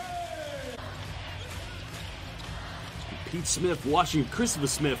po. Pete Smith watching Christopher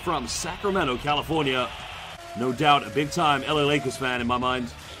Smith from Sacramento, California. No doubt a big-time LA Lakers fan in my mind.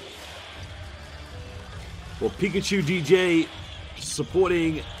 Well, Pikachu DJ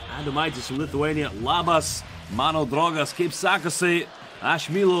supporting Adomaitis from Lithuania. Labas, Mano Drogas, kaip sakasi, aš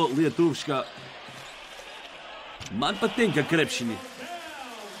myliu lietuvišką. Man patinka krepšinį.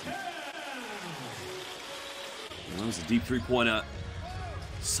 That was a deep three-pointer.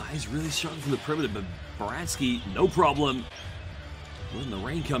 Saiz really struggling from the perimeter, but Baranski, no problem. Letting the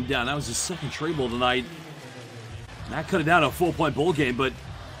rain come down. That was his second trade ball tonight. That cut it down to a 4-point ball game, but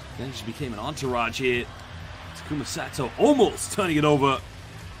then it just became an entourage here. Takuma Sato almost turning it over.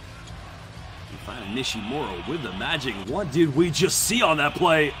 We find Nishimura with the magic. What did we just see on that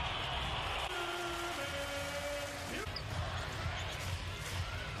play?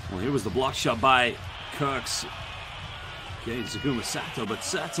 Well, here was the block shot by Kirks. Okay, Takuma Sato, but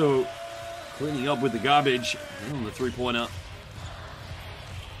Sato cleaning up with the garbage. And on the three-pointer.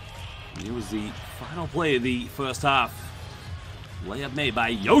 Here was the final play of the first half. Layup made by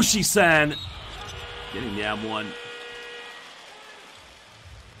Yoshi-san. Getting down one.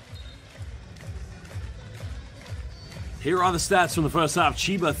 Here are the stats from the first half.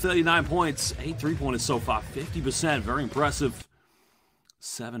 CHIBA, 39 points, 8 three-pointers so far, 50%, very impressive.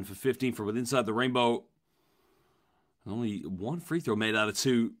 7 for 15 from inside the rainbow. Only one free throw made out of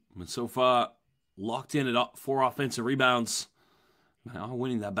 2. And so far, locked in at 4 offensive rebounds. Now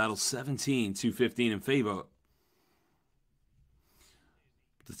winning that battle 17-15 in favor.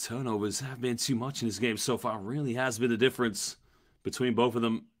 The turnovers have been too much in this game so far. Really has been the difference between both of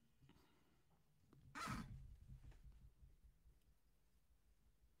them.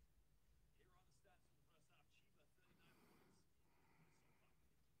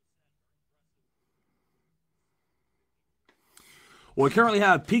 Well, we currently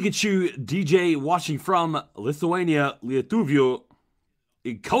have Pikachu DJ watching from Lithuania, Lietuvio,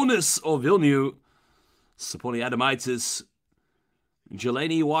 Kaunas or Vilnius, supporting Adomaitis.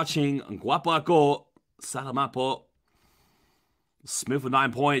 Jelani watching Guapako, Salamapo. Smith with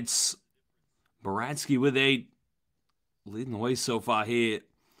 9 points. Baranski with 8. Leading the way so far here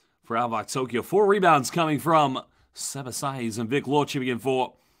for ALVARK Tokyo. 4 rebounds coming from Seba Saiz and Vic Law chipping in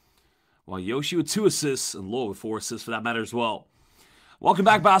 4. While Yoshi with 2 assists and Law with 4 assists for that matter as well. Welcome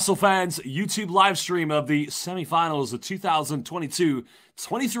back, Basel fans. YouTube live stream of the semifinals of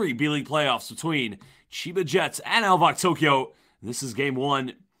 2022-23 B.LEAGUE playoffs between CHIBA Jets and ALVARK Tokyo. This is game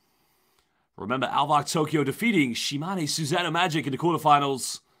 1. Remember, ALVARK Tokyo defeating Shimane Susanoo Magic in the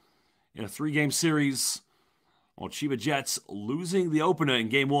quarterfinals in a 3-game series. While CHIBA Jets losing the opener in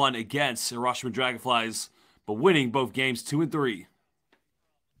game 1 against Hiroshima Dragonflies, but winning both games 2 and 3.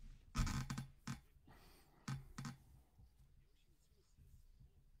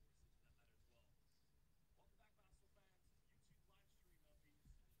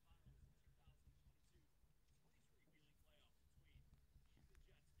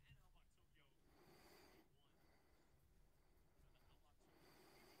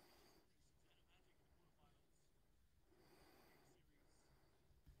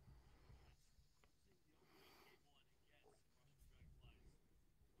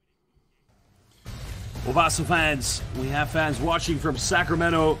 Well, Basel fans, we have fans watching from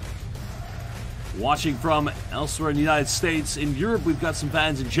Sacramento, watching from elsewhere in the United States. In Europe, we've got some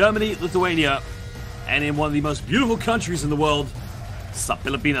fans in Germany, Lithuania, and in one of the most beautiful countries in the world, sa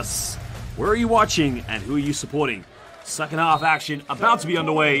Pilipinas. Where are you watching and who are you supporting? Second half action about to be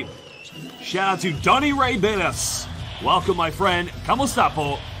underway. Shout out to Donnie Ray Bellas. Welcome, my friend. Kamusta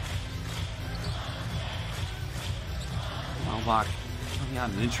po? ALVARK coming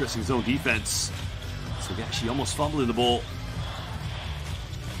out an interesting zone defense. Togashi almost fumbling the ball.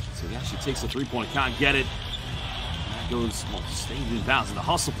 Togashi takes the three-point, can't get it. And that goes, well, staying in bounds in the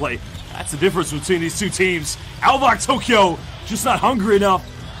hustle play. That's the difference between these two teams. ALVARK Tokyo just not hungry enough.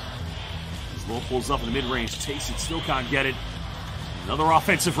 As Ball pulls up in the mid-range. Takes it, still can't get it. Another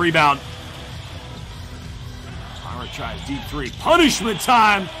offensive rebound. Tyra tries deep three. Punishment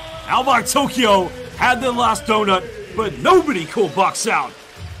time! ALVARK Tokyo had their last donut, but nobody called box out.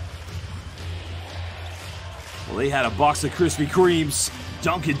 Well, they had a box of Krispy Kremes,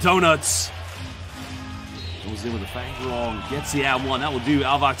 Dunkin' Donuts. Goes in with a fang wrong, gets the ad one. That will do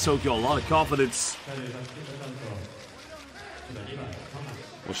ALVARK Tokyo a lot of confidence.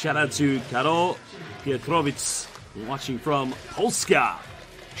 Well, shout out to Karol Pietrowicz, watching from Polska.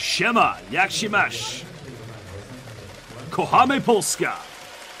 Shema Yakshimash. Kochamy Polska.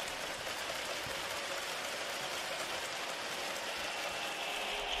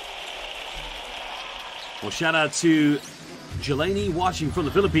 Well, shout out to Jelani watching from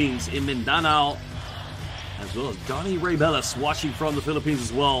the Philippines in Mindanao, as well as Donnie Raybelis watching from the Philippines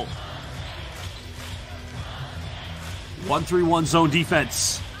as well. 1-3-1 zone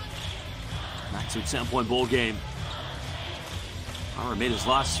defense. Maximum 10-point ball game. Hara made his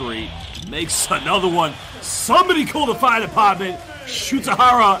last three. Makes another one. Somebody call the fire department. Shuta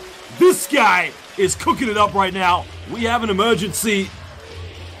Hara. This guy is cooking it up right now. We have an emergency.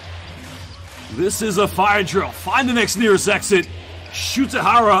 This is a fire drill. Find the next nearest exit. Shuta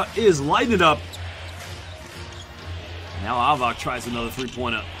Hara is lighting it up. Now ALVARK tries another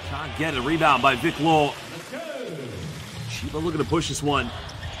three-pointer. Can't get a rebound by Vic Law. CHIBA looking to push this one.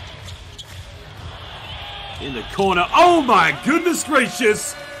 In the corner. Oh my goodness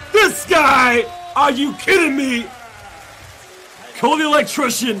gracious! This guy! Are you kidding me? Call the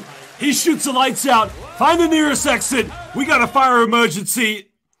electrician. He shoots the lights out. Find the nearest exit. We got a fire emergency.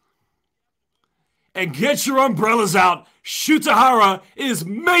 And get your umbrellas out. Shuta Hara is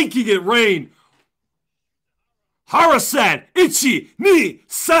making it rain. Hara-san, ichi, ni,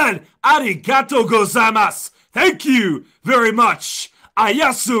 san, arigato gozaimasu. Thank you very much.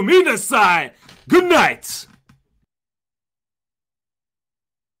 Ayasu minasai. Good night.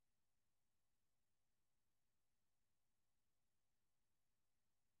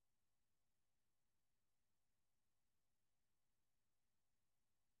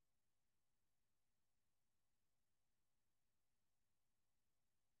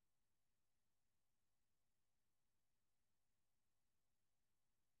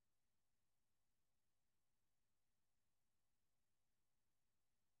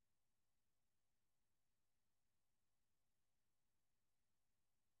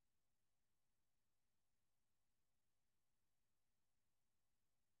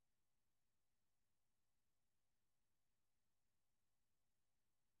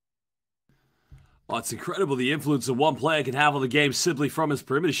 Oh, it's incredible the influence that one player can have on the game simply from his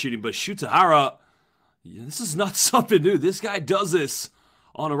perimeter shooting. But Shuta Hara, this is not something new. This guy does this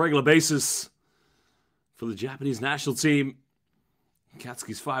on a regular basis for the Japanese national team.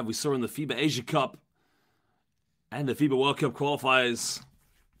 Katsuki's 5 we saw in the FIBA Asia Cup and the FIBA World Cup qualifiers.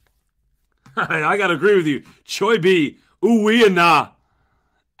 I gotta agree with you. Choi B, Uwiana.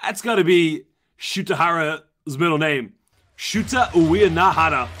 That's gotta be Shuta Hara's middle name. Shuta Uwiana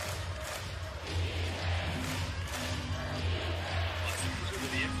Hara.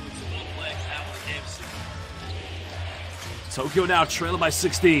 Tokyo now trailing by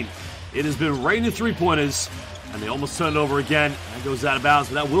 16. It has been raining three-pointers, and they almost turned it over again. That goes out of bounds,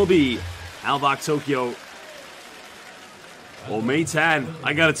 but that will be ALVARK Tokyo. Well, Maytan,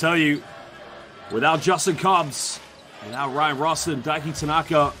 I gotta tell you, without Justin Cobbs, without Ryan Roston, Daiki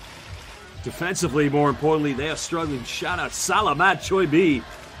Tanaka, defensively, more importantly, they are struggling. Shout out Salamat Choi B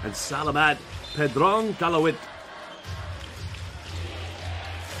and Salamat Pedrong Kalawit.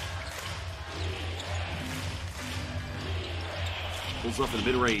 Pulls up in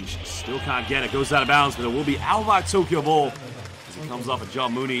the mid-range. Still can't get it. Goes out of bounds, but it will be ALVARK Tokyo ball as it comes off of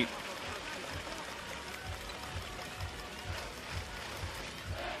John Mooney.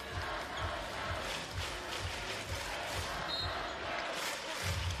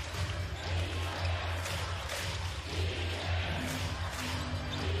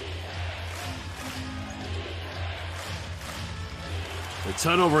 The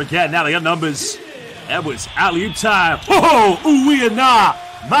turnover again. Now they got numbers. Edwards, alley-oop time. Oh, Uwiana,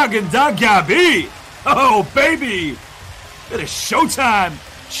 Maganda Gabi. Oh, baby. It is showtime.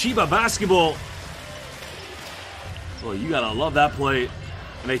 CHIBA basketball. Well, you gotta love that play.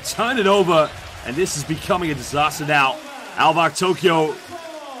 And they turn it over, and this is becoming a disaster now. ALVARK Tokyo,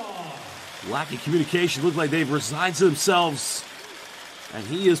 lacking communication. Look like they've resigned to themselves. And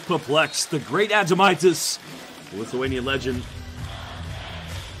he is perplexed. The great Adjumaitis, Lithuanian legend.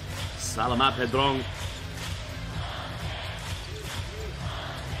 Salamat Pedrong.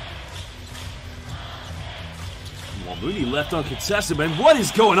 Well, Mooney left uncontested, man. What is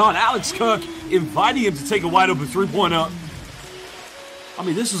going on? Alex Kirk inviting him to take a wide-open three-pointer. I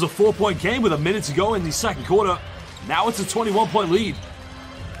mean, this was a 4-point game with a minute to go in the second quarter. Now it's a 21-point lead.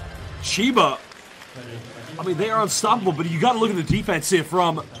 CHIBA, I mean, they are unstoppable, but you got to look at the defense here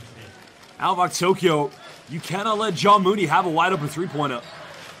from ALVARK Tokyo. You cannot let John Mooney have a wide-open three-pointer.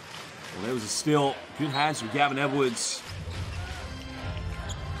 Well, there was a steal. Good hands from Gavin Edwards.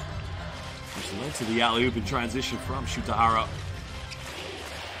 Which led to the alley-oop in transition from Shutahara.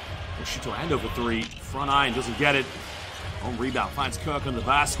 Shuto hand over three. Front iron doesn't get it. On rebound, finds Kirk on the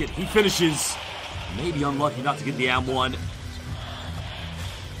basket. He finishes. Maybe unlucky not to get the and-one.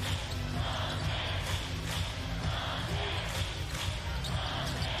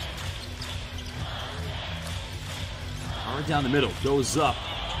 Hard down the middle, goes up.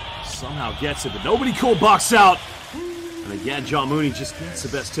 Somehow gets it, but nobody called box out. And again, John Mooney just gets the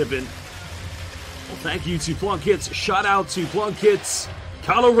best tip in. Well, thank you to Plunkets. Shout out to Plunkets,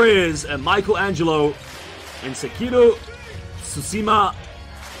 Carlo Reyes, and Michael Angelo, and Sekiro Tsushima,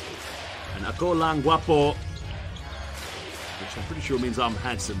 and Ako Lang Guapo, which I'm pretty sure means I'm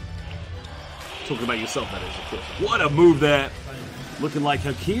handsome. Talking about yourself, that is, of course. What a move there. Looking like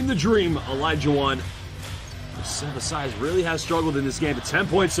Hakeem the Dream, Elijah One. Size really has struggled in this game, but 10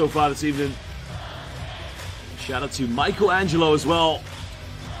 points so far this evening. Shout out to Michael Angelo as well.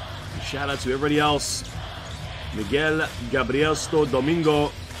 Shout out to everybody else. Miguel Gabrielsto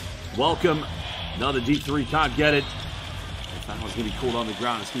Domingo. Welcome. Another deep three, can't get it. That one's going to be called on the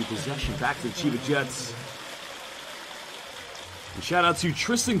ground. It's going to be possession back to the CHIBA Jets. And shout out to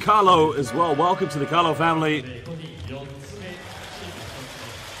Tristan Carlo as well. Welcome to the Carlo family.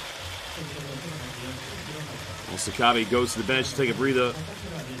 Sakabe goes to the bench to take a breather.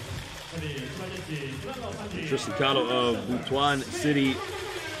 Tristan Carlo of Butuan City.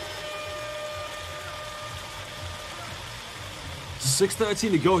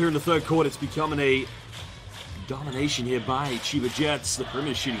 6:13 to go here in the third quarter. It's becoming a domination here by CHIBA Jets. The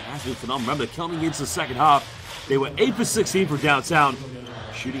perimeter shooting has been phenomenal. Remember, coming into the second half, they were 8 for 16 from downtown,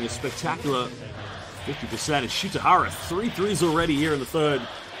 shooting a spectacular 50%. And Shutahara, 3 threes already here in the third.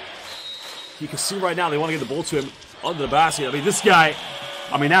 You can see right now they want to get the ball to him under the basket. I mean, this guy,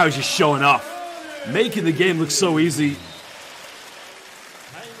 now he's just showing off. Making the game look so easy.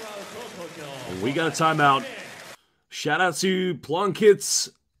 And we got a timeout. Shout out to Plunkets,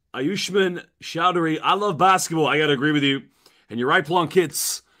 Ayushman Chowdhury. I love basketball. I got to agree with you. And you're right,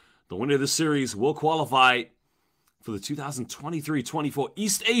 Plunkets. The winner of this series will qualify for the 2023-24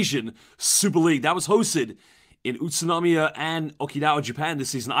 East Asian Super League. That was hosted in Utsunomiya and Okinawa, Japan this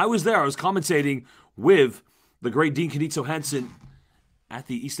season. I was there. I was commentating with the great Dean Kenito Henson at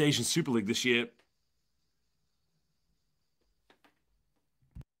the East Asian Super League this year.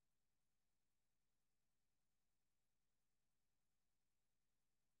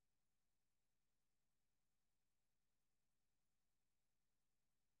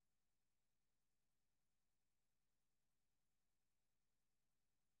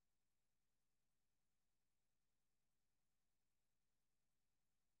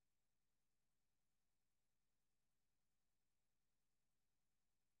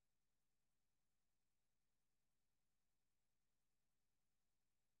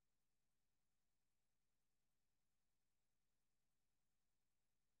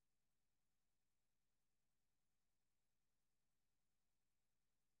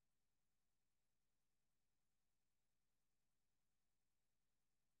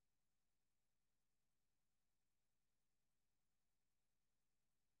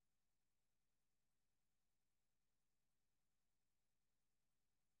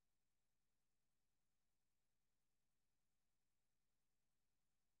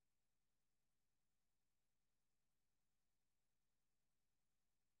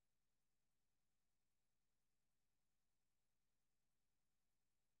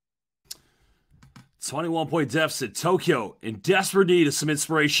 .point deficit. Tokyo in desperate need of some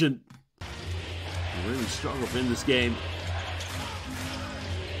inspiration. They really struggled in this game.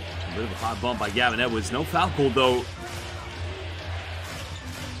 A bit of a hot bump by Gavin Edwards. No foul call though.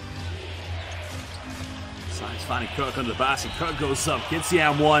 Science finding Kirk under the basket. Kirk goes up, gets the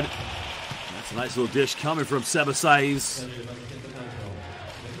and-one. That's a nice little dish coming from Sebasai's.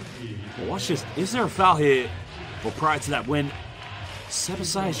 Well, watch this. Is there a foul here? Well, prior to that, when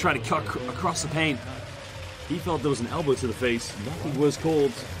Sebasai is trying to cut across the paint, he felt there was an elbow to the face. Nothing was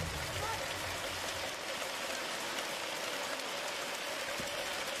called.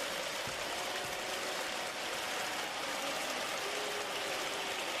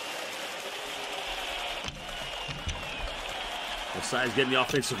 Besides getting the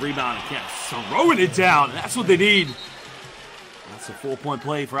offensive rebound, again, throwing it down. That's what they need. That's a 4-point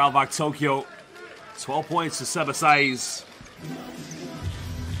play for ALVARK Tokyo. 12 points to Sebasai's.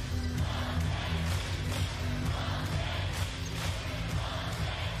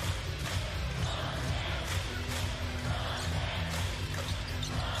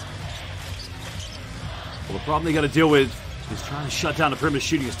 Well, the problem they got to deal with is trying to shut down the perimeter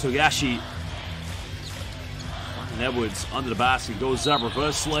shooting as Togashi. And Edwards under the basket, goes up,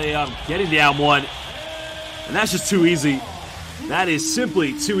 reverse layup, getting down one. And that's just too easy. That is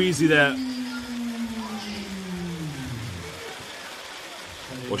simply too easy there.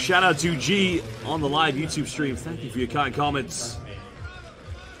 Well, shout out to G on the live YouTube stream. Thank you for your kind comments.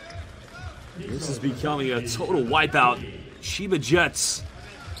 This is becoming a total wipeout. CHIBA Jets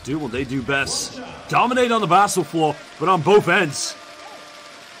do what they do best. Dominate on the basketball floor, but on both ends.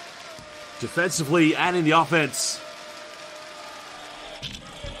 Defensively and in the offense.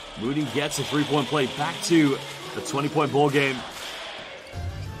 Moody gets a 3-point play. Back to a 20-point ball game.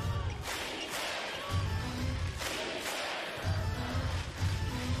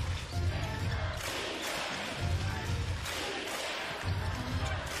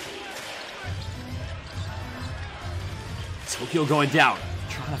 Tokyo going down.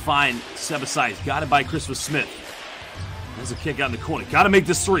 Trying to find Sebasai. Got it by Christopher Smith. There's a kick out in the corner. Got to make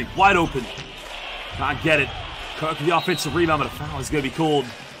this three. Wide open. Can't get it. Kirk with the offensive rebound, but a foul is going to be called.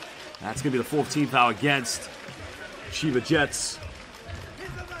 That's going to be the 14th foul against CHIBA Jets.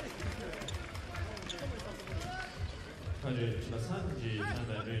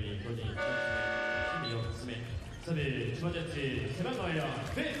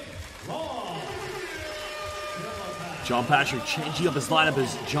 John Patrick changing up his lineup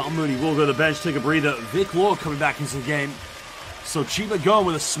as John Mooney will go to the bench, take a breather. Vic Law coming back into the game. So CHIBA going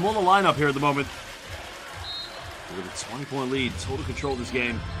with a smaller lineup here at the moment. With a 20-point lead, total control of this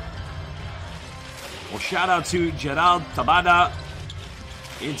game. Well, shout out to Gerald Tabada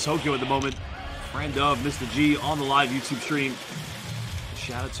in Tokyo at the moment. Friend of Mr. G on the live YouTube stream.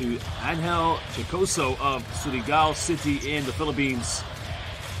 Shout out to Angel Jacoso of Surigao City in the Philippines.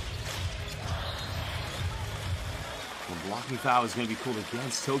 The blocking foul is going to be called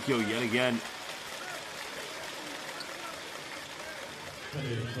against Tokyo yet again.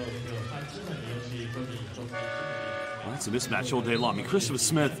 Well, that's a mismatch all day long. I mean, Christopher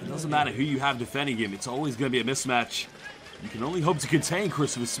Smith, it doesn't matter who you have defending him. It's always going to be a mismatch. You can only hope to contain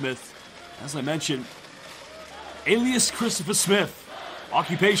Christopher Smith. As I mentioned, alias Christopher Smith.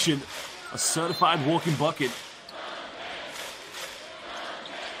 Occupation, a certified walking bucket.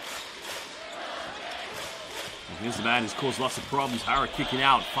 And here's the man who's caused lots of problems. Hara kicking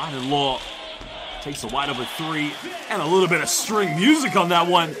out, finding Law. Takes a wide open three, and a little bit of string music on that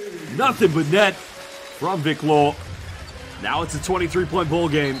one. Nothing but net from Vic Law. Now it's a 23-point ball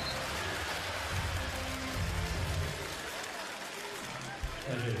game.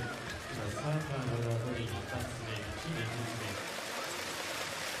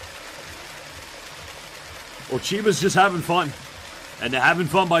 Well, CHIBA's just having fun. And they're having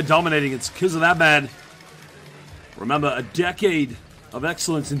fun by dominating. It's because of that man. Remember, a decade of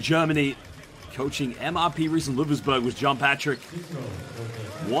excellence in Germany. Coaching MRP Riesen Ludwigsburg was John Patrick.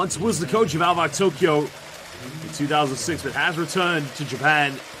 Once was the coach of ALVARK Tokyo in 2006, but has returned to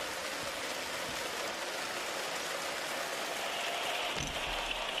Japan.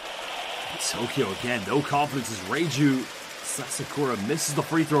 Tokyo again, no confidence as Reiju Sasakura misses the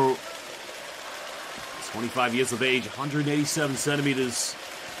free throw. 25 years of age, 187 centimeters.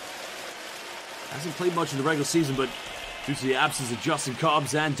 Hasn't played much in the regular season, but due to the absence of Justin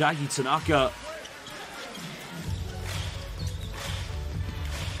Cobbs and Daiki Tanaka,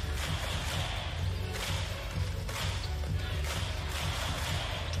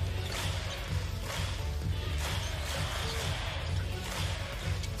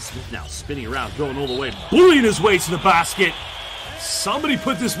 Smith now spinning around, going all the way, bullying his way to the basket. Somebody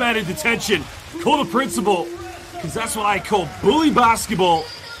put this man in detention. Call the principal, because that's what I call bully basketball.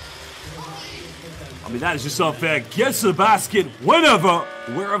 I mean, that is just unfair. Gets to the basket whenever,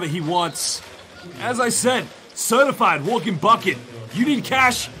 wherever he wants. As I said, certified walking bucket. You need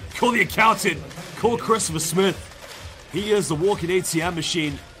cash? Call the accountant. Call Christopher Smith. He is the walking ATM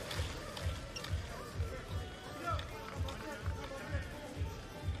machine.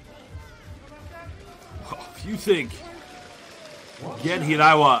 If you think Gen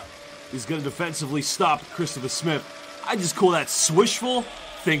Hiraiwa is going to defensively stop Christopher Smith, I just call that swishful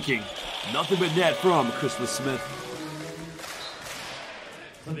thinking. Nothing but net from Christopher Smith.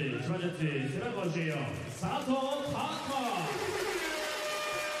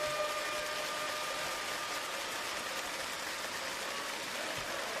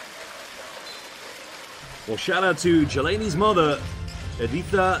 Well, shout out to Jeleni's mother,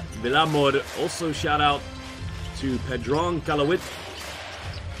 Editha Vilamor. Also, shout out to Pedron Kalawit.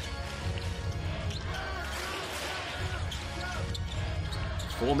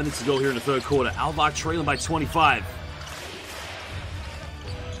 Four minutes to go here in the third quarter. ALVARK trailing by 25.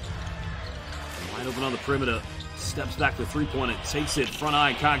 Wide open on the perimeter. Steps back to three-pointer. Takes it. Front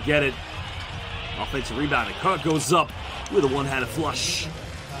eye. Can't get it. Offensive rebound. And Kirk goes up with a one-handed flush.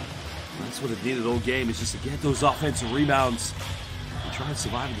 That's what it needed all game, is just to get those offensive rebounds. They try to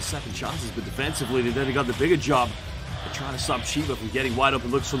survive with the second chances, but defensively, they then got the bigger job of trying to stop CHIBA from getting wide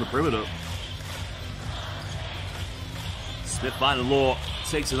open looks from the perimeter. Smith finding Law.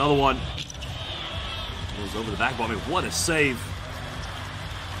 Takes another one. Goes over the backboard. I mean, what a save.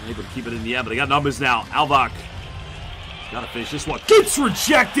 Able to keep it in the air, but they got numbers now. ALVARK. Gotta finish this one. Gets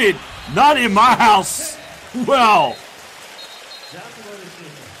rejected! Not in my house! Well.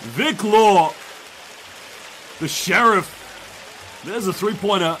 Vic Law. The sheriff. There's a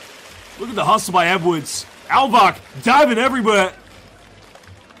three-pointer. Look at the hustle by Edwards. ALVARK diving everywhere.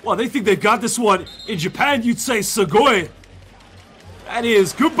 Well, they think they've got this one. In Japan, you'd say Sugoi. That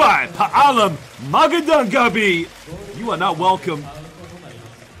is goodbye, Pa'alam Magadangabi. You are not welcome.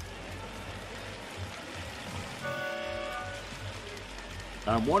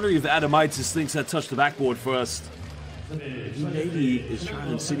 I'm wondering if Adamitis thinks that touched the backboard first. He maybe is trying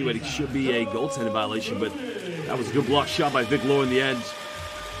to insinuate it should be a goaltending violation, but that was a good block shot by Vic Law in the end.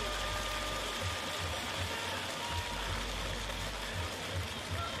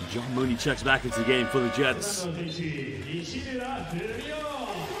 John Mooney checks back into the game for the Jets.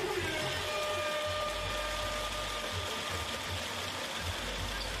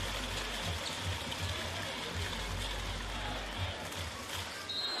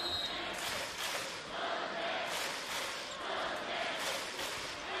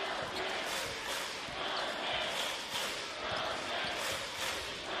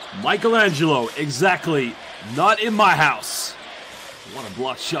 Michelangelo, exactly. Not in my house. What a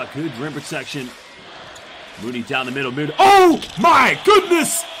block shot. Good rim protection. Mooney down the middle. Oh my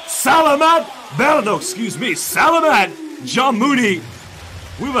goodness! Salamat! No, excuse me. Salamat! John Mooney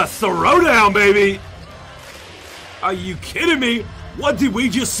with a throwdown, baby. Are you kidding me? What did we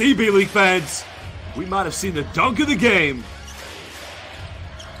just see, B.LEAGUE fans? We might have seen the dunk of the game.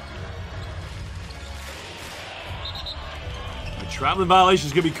 A traveling violation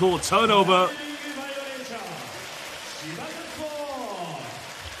is going to be called. Turnover.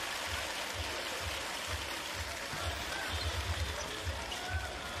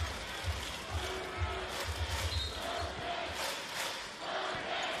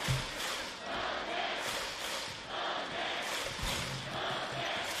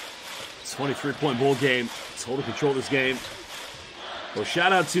 .3-point ball game. Total control of this game. Well,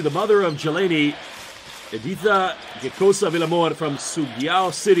 shout out to the mother of Jeleni, Editha Gekosa Villamor from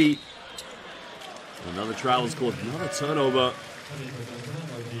Sugiao City. Another trial is called. Another turnover.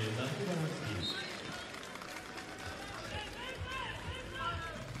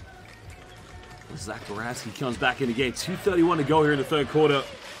 Zach Baraski comes back in the game. 2:31 to go here in the third quarter.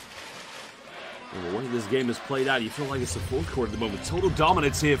 And the way this game has played out, you feel like it's the fourth quarter at the moment. Total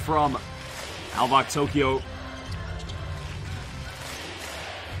dominance here from ALVARK Tokyo.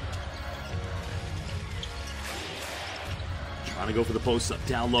 Trying to go for the post up,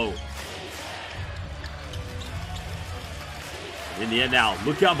 down low. In the end now,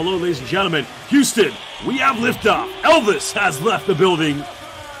 look out below, ladies and gentlemen. Houston, we have liftoff. Elvis has left the building.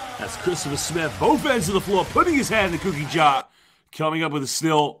 That's Christopher Smith, both ends of the floor, putting his hand in the cookie jar, coming up with a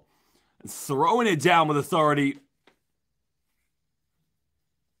steal, and throwing it down with authority.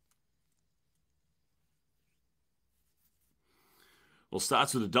 Well,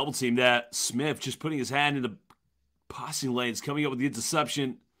 starts with a double team there. Smith just putting his hand in the passing lanes, coming up with the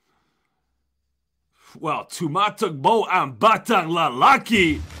interception. Well, Tumatak Bo and Batang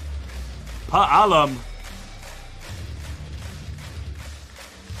Lalaki. Pa'alam.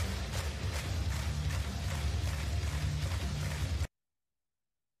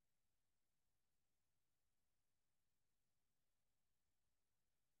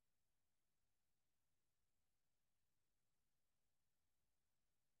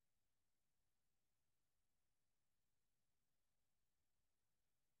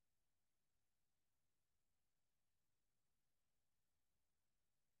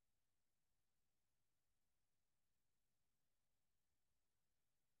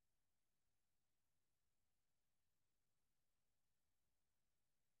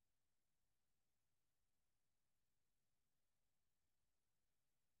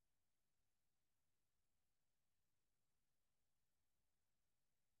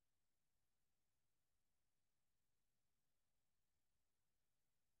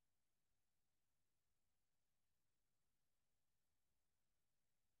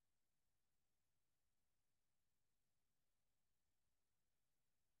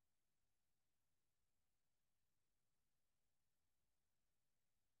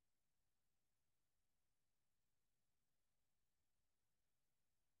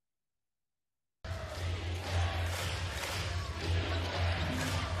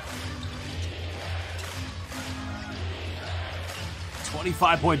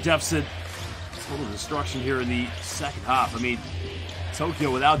 25-point deficit. Total destruction here in the second half. I mean,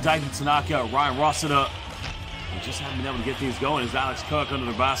 Tokyo without Daiki Tanaka, Ryan Rossiter, they just haven't been able to get things going. As Alex Kirk under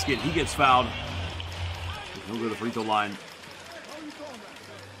the basket, he gets fouled. He'll go to the free throw line.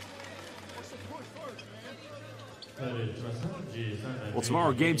 Well,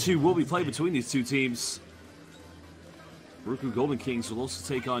 tomorrow, Game 2 will be played between these two teams. Ruku Golden Kings will also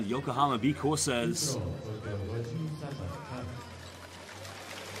take on Yokohama B. Corsairs.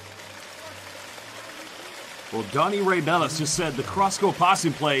 Well, Donnie Ray Bellis just said the cross-court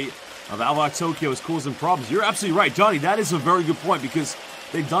passing play of ALVARK Tokyo is causing problems. You're absolutely right, Donnie. That is a very good point because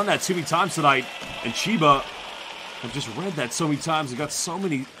they've done that too many times tonight. And CHIBA have just read that so many times. They've got so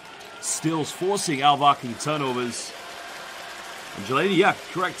many steals forcing ALVARK into turnovers. And Jelani, yeah,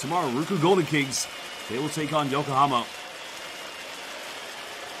 correct. Tomorrow, Ruku Golden Kings, they will take on Yokohama.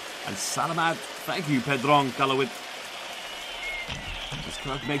 And Salamat, thank you, Pedron Kalawit. As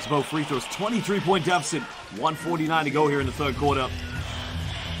Kirk makes both free throws, 23-point deficit, 1:49 to go here in the third quarter.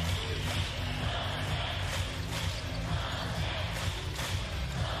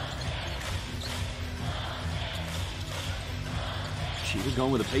 CHIBA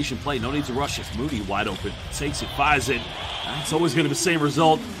going with a patient play, no need to rush it. Moody wide open, takes it, fires it. That's always going to be the same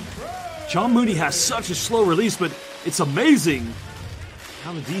result. John Moody has such a slow release, but it's amazing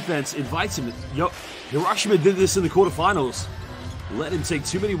how the defense invites him. Hiroshima did this in the quarterfinals. Let him take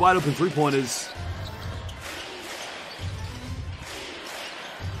too many wide open three-pointers.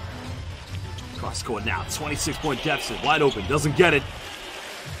 Cross court now, 26-point deficit, wide open, doesn't get it.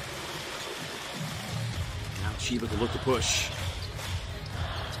 Now CHIBA can look to push.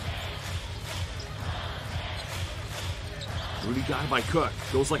 Rudy guy by Cook,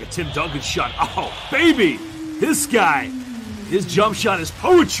 goes like a Tim Duncan shot. Oh, baby! This guy, his jump shot is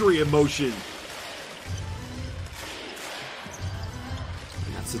poetry in motion.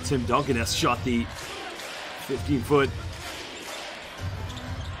 And that's the Tim Duncan-esque shot, the 15-foot.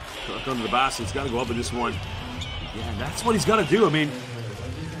 Cook under the basket, he's got to go up in this one. Yeah, and that's what he's got to do. I mean,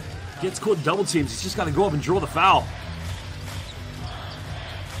 gets caught in double teams, he's just got to go up and draw the foul.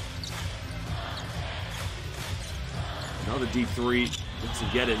 Another deep three,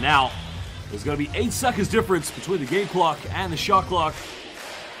 doesn't get it. Now, there's going to be 8 seconds difference between the game clock and the shot clock.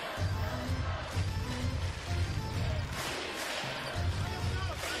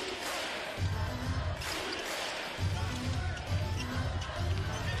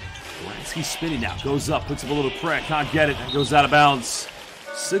 Lansky spinning now, goes up, puts up a little prayer, can't get it, and goes out of bounds.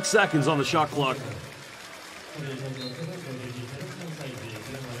 6 seconds on the shot clock.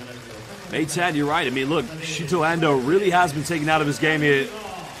 8-10, you're right. I mean, look, Shito Ando really has been taken out of his game here.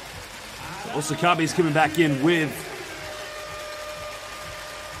 Osakabe's coming back in with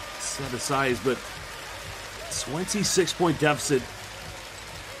set size, but 26-point deficit.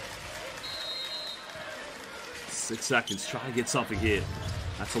 6 seconds, trying to get something here.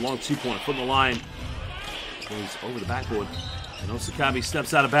 That's a long two-pointer, foot in the line. Goes over the backboard, and Osakabe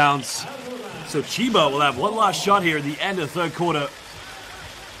steps out of bounds. So CHIBA will have one last shot here at the end of the third quarter.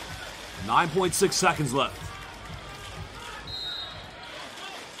 9.6 seconds left.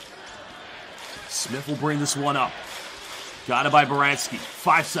 Smith will bring this one up. Got it by Baranski.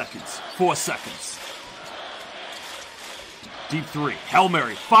 5 seconds. 4 seconds. Deep three. Hail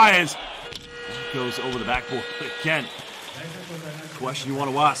Mary. Fires. Goes over the backboard again. The question you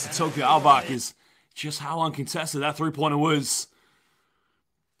want to ask the Tokyo ALVARK is just how uncontested that three-pointer was.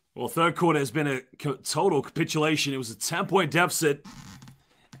 Well, third quarter has been a total capitulation. It was a 10-point deficit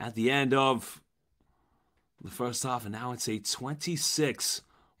at the end of the first half, and now it's a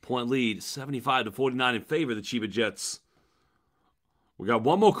 26-point lead, 75-49 in favor of the CHIBA Jets. We got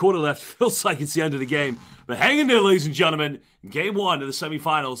one more quarter left. Feels like it's the end of the game. But hang in there, ladies and gentlemen. Game 1 of the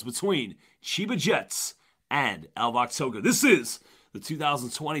semifinals between CHIBA Jets and ALVARK Tokyo. This is the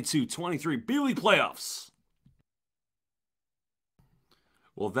 2022-23 B.LEAGUE playoffs.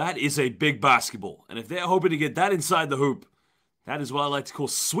 Well, that is a big basketball. And if they're hoping to get that inside the hoop, that is what I like to call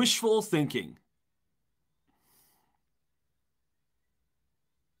swishful thinking.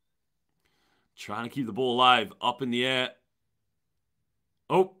 Trying to keep the ball alive, up in the air.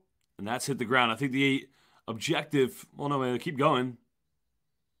 Oh, and that's hit the ground. I think the objective, well, no, man, keep going.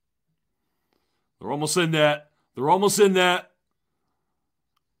 They're almost in there. They're almost in there.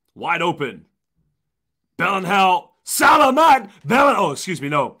 Wide open. Bellingham, Salamat, oh, excuse me,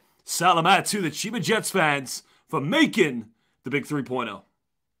 no. Salamat to the CHIBA Jets fans for making the big three-pointer.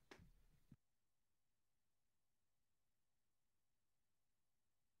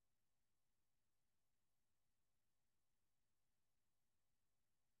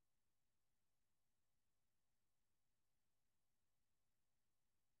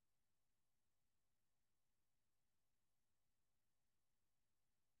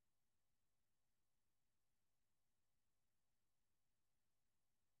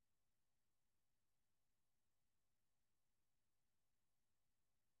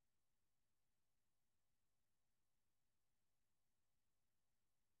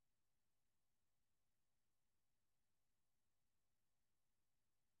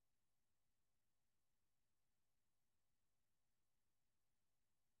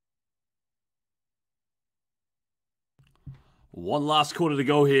 One last quarter to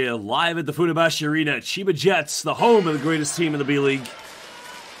go here, live at the Funabashi Arena. Chiba Jets, the home of the greatest team in the B-League.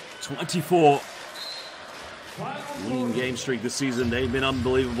 24 winning game streak this season. They've been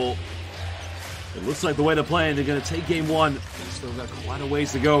unbelievable. It looks like the way they're playing, they're going to take game one. They've still got quite a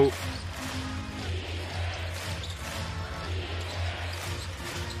ways to go.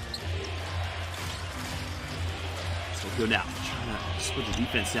 Tokyo now trying to split the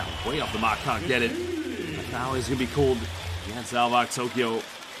defense down. Way off the mark, can't get it. The foul is going to be called against ALVARK Tokyo.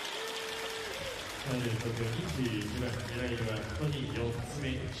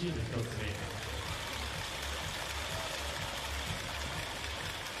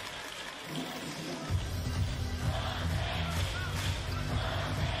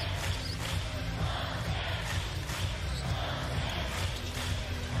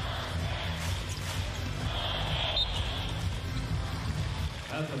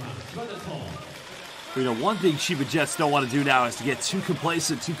 You know, one thing Chiba Jets don't want to do now is to get too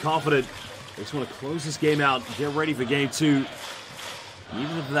complacent, too confident. They just want to close this game out, get ready for game two. And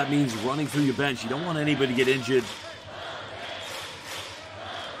even if that means running through your bench, you don't want anybody to get injured.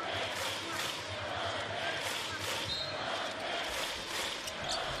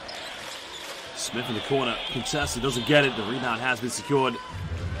 Smith in the corner, contested, doesn't get it. The rebound has been secured.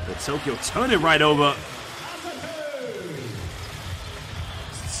 But Tokyo turn it right over.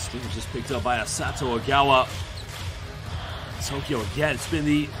 Steam just picked up by Asato Ogawa. Tokyo again, it's been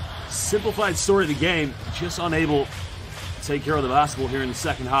the simplified story of the game, just unable to take care of the basketball here in the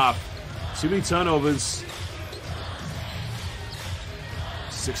second half. Too many turnovers.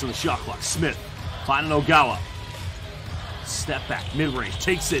 6 on the shot clock. Smith finding Ogawa. Step back, mid-range,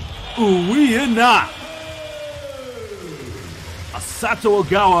 takes it. Uiina! Asato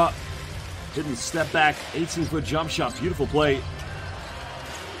Ogawa hitting the step back, 18-foot jump shot. Beautiful play.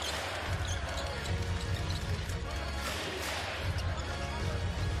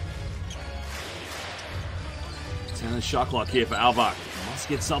 Shot clock here for ALVARK. Must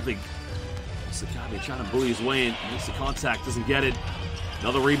get something. Sakabe trying to bully his way in. Makes the contact, doesn't get it.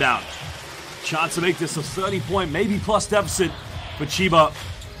 Another rebound. Chance to make this a 30-point, maybe plus deficit for Chiba.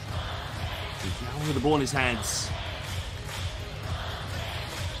 He's now with the ball in his hands.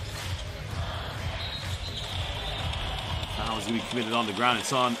 Foul is going to be committed on the ground.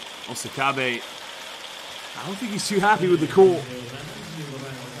 It's on Osakabe. I don't think he's too happy with the call.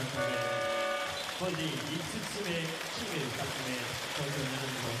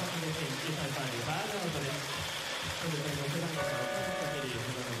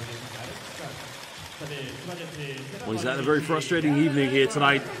 Well, he's had a very frustrating evening here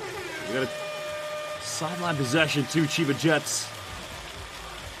tonight. We got a sideline possession to Chiba Jets.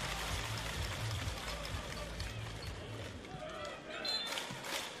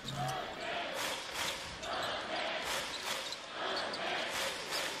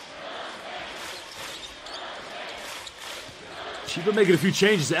 Chiba making a few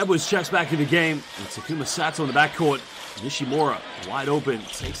changes. Edwards checks back in the game. And Takuma Sato in the backcourt. Nishimura wide open.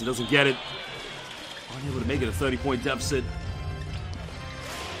 Takes it, doesn't get it. Unable to make it a 30-point deficit.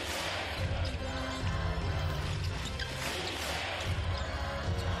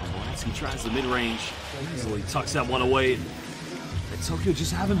 Moransky tries the mid-range. Easily tucks that one away. And Tokyo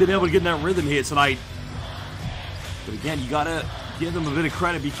just haven't been able to get in that rhythm here tonight. But again, you gotta give them a bit of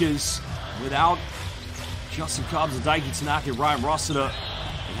credit because without Justin Cobbs and Daiki Tanaka and Ryan Rossiter,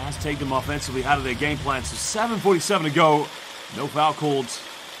 it has taken them offensively out of their game plan. So 7:47 to go. No foul called.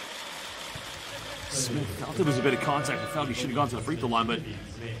 Smith felt there was a bit of contact. I felt he should have gone to the free throw line, but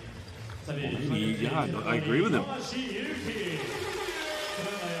maybe, yeah, I agree with him. Well,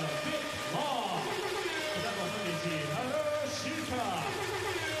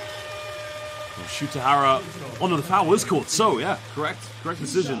 Shutahara. Oh no, the foul was called. So yeah, correct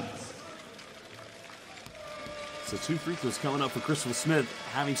decision. So 2 free throws coming up for Christopher Smith,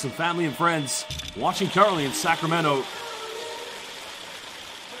 having some family and friends watching currently in Sacramento.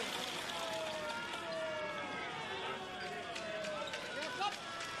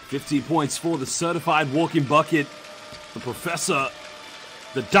 $15 points for the certified walking bucket. The professor,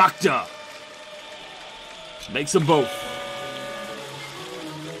 the doctor, makes them both.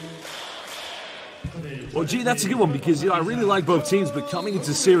 Well, gee, that's a good one because, you know, I really like both teams, but coming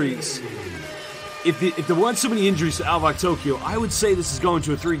into series, if there weren't so many injuries to ALVARK Tokyo, I would say this is going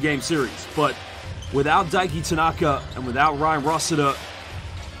to a 3-game series. But without Daiki Tanaka and without Ryan Rossiter,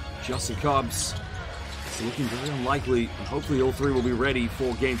 Justin Cobbs, it's looking very unlikely, and hopefully all three will be ready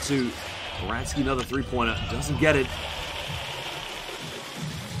for game 2. Moransky, another 3-pointer, doesn't get it.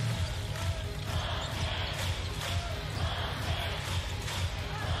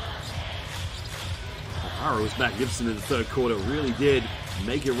 Hara was magnificent in the third quarter. Really did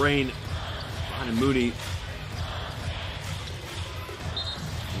make it rain. Finding Mooney.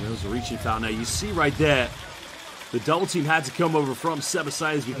 And there was a reaching foul. Now you see right there, the double team had to come over from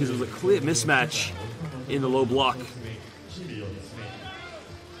Sebasides because it was a clear mismatch in the low block.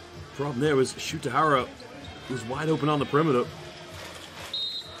 Problem there was Shutahara was wide open on the perimeter.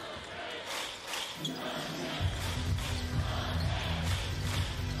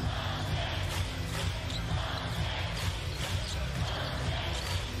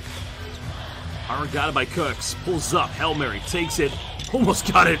 Hara got it by Cooks, pulls up, Hail Mary, takes it, almost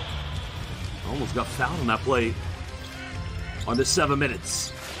got it. Almost got fouled on that play. Under 7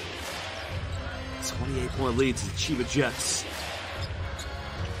 minutes. 28-point lead to the Chiba Jets.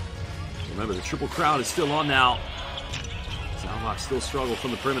 Remember, the triple crowd is still on now. ALVARK still struggle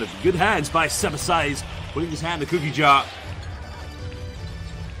from the perimeter. Good hands by Sebasides, putting his hand in the cookie jar.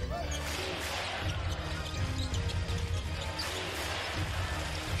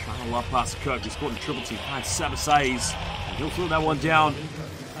 Trying to lob past Cook. He's caught in triple team. Finds Sebasides. And he'll throw that one down.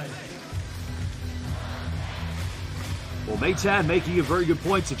 Well, Maytan making a very good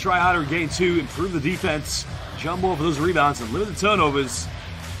point to try harder in game 2, improve the defense, jump more for those rebounds, and limit the turnovers.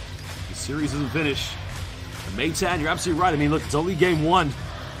 The series isn't finished. And Maytan, you're absolutely right. I mean, look, it's only game 1,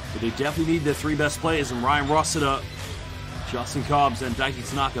 but they definitely need their 3 best players, and Ryan Rossiter, Justin Cobbs, and Daiki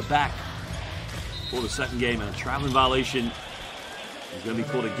Tanaka back for the second game, and a traveling violation is going to be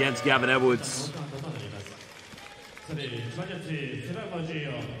called against Gavin Edwards.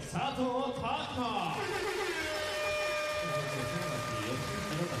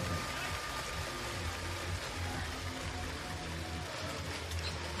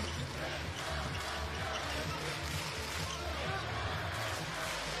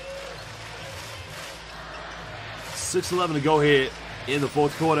 6:11 to go here in the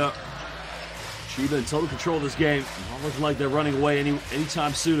fourth quarter. Chiba in total control of this game. Not looking like they're running away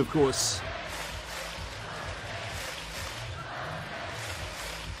anytime soon, of course.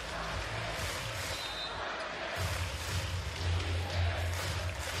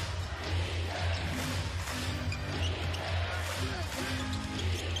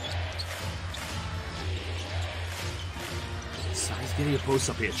 Sai's getting a post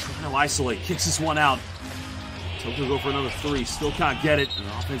up here, trying to isolate, kicks this one out. Tokyo go for another 3, still can't get it. An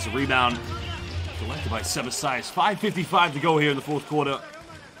offensive rebound collected by Sebasides. 5:55 to go here in the fourth quarter.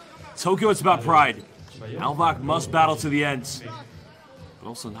 Tokyo, it's about pride. ALVARK must battle to the end. But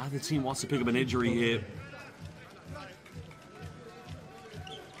also, neither team wants to pick up an injury here.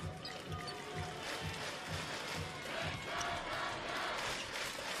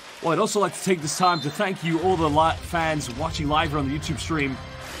 Well, I'd also like to take this time to thank you, all the fans watching live here on the YouTube stream.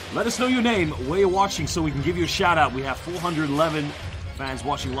 Let us know your name, where you're watching, so we can give you a shout out. We have 411 fans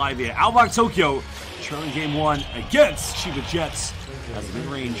watching live here. ALVARK Tokyo trailing game 1 against Chiba Jets as a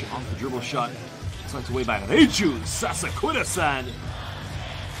mid-range off the dribble shot. Tucked away by Reiju Sasakura-san.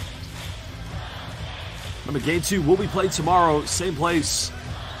 Remember, game 2 will be played tomorrow, same place.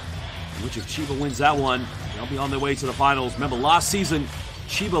 Which if Chiba wins that one, they'll be on their way to the finals. Remember, last season,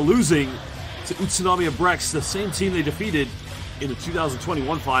 Chiba losing to Utsunomiya Brex, the same team they defeated in the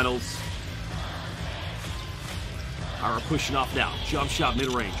 2021 finals. Hara pushing off now. Jump shot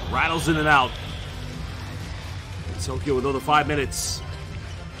mid-range. Rattles in and out. And Tokyo with another 5 minutes.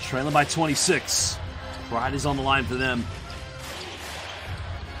 Trailing by 26. Pride is on the line for them.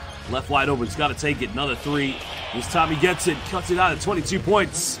 Left wide open. He's got to take it. Another 3. This time he gets it. Cuts it out at 22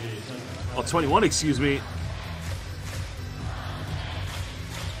 points. Oh, 21, excuse me.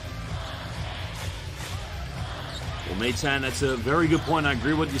 Well, Maytan, that's a very good point. I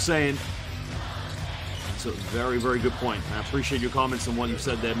agree with what you're saying. That's a very, very good point. I appreciate your comments on what you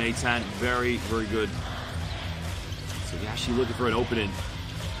said there, Maytan. Very, very good. So Yashi looking for an opening.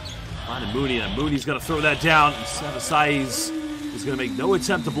 Finding Mooney, and Mooney's going to throw that down. And Sebasides is going to make no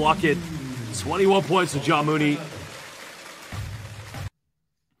attempt to block it. 21 points for John Mooney.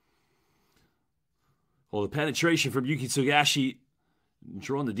 Well, the penetration from Yuki Tsugashi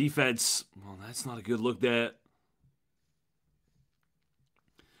drawing the defense. Well, that's not a good look there.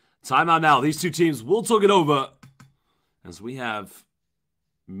 Timeout now. These two teams will talk it over as we have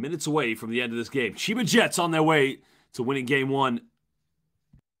minutes away from the end of this game. Chiba Jets on their way to winning game 1.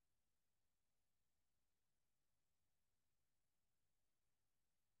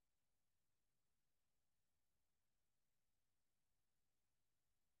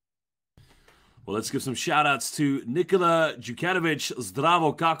 Well, let's give some shout-outs to Nikola Djukanovic.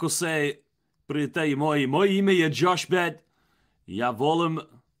 Zdravo, kako se, prijatelji moji. Moje ime je Josh Bet. Ja volim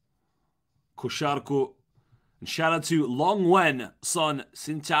košarku. And shout-out to Long Wen, son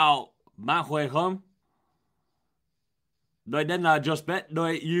Sintao Mahuehum. Đội đến là Just Bet,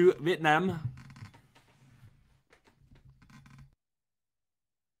 đội U Việt Nam.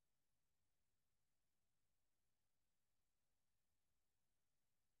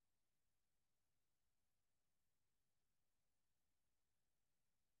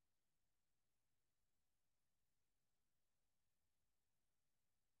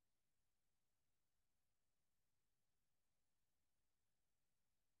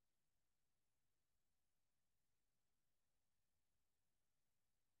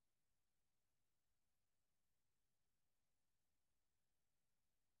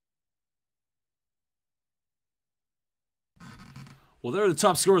 Well, they're the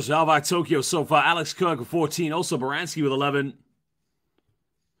top scorers for ALVARK Tokyo so far. Alex Kirk with 14. Also, Baranski with 11.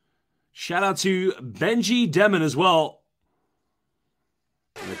 Shout out to Benji Demon as well.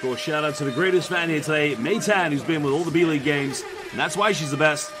 And of course, shout out to the greatest fan here today, Maytan, who's been with all the B-League games. And that's why she's the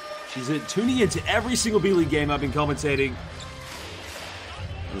best. She's tuning into every single B-League game I've been commentating.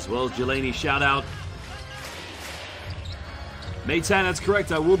 As well as Jelani, shout out. Maytan, that's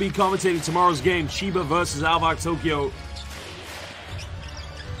correct. I will be commentating tomorrow's game, CHIBA versus ALVARK Tokyo.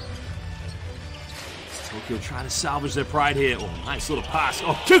 Tokyo trying to salvage their pride here. Oh, nice little pass.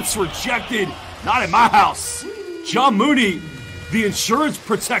 Oh, gets rejected. Not in my house. John Mooney, the insurance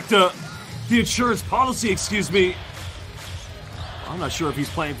protector. The insurance policy, excuse me. I'm not sure if he's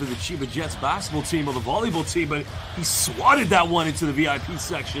playing for the CHIBA Jets basketball team or the volleyball team, but he swatted that one into the VIP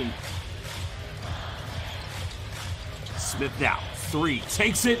section. Smith now. 3.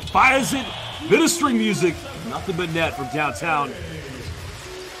 Takes it, fires it. Bit of string music. Nothing but net from downtown.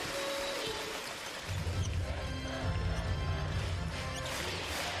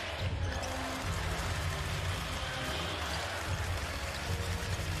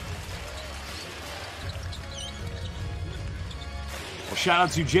 Well, shout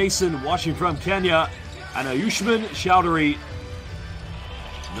out to Jason watching from Kenya and Ayushman Chowdhury.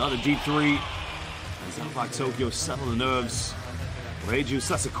 Another deep 3. As ALVARK Tokyo settle the nerves. Reiju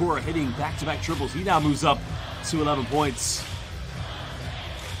Sasakura hitting back-to-back triples. He now moves up to 11 points.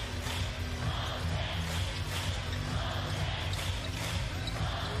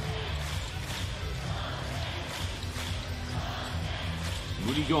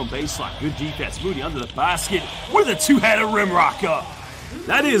 Moody going baseline. Good defense. Moody under the basket with a two-header rim rocker.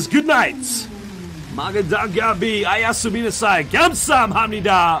 That is good night. Magadagabi Ayasuminasai Gamsam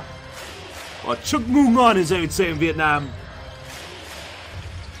Hamnida. Or Chuk Mungon, as they would say in Vietnam.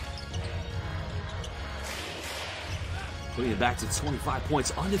 Putting it back to 25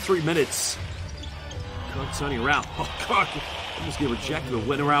 points under 3 minutes. Cook turning around. Oh, Cook almost get rejected, but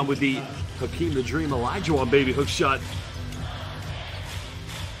went around with the Hakeem the Dream Elijah on baby hook shot.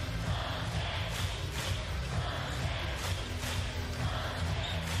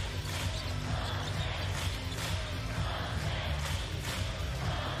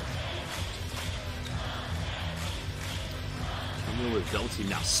 Double team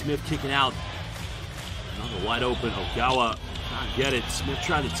now. Smith kicking out. Another wide open. Ogawa can't get it. Smith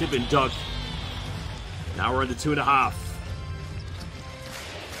trying to tip and duck. Now we're into 2.5.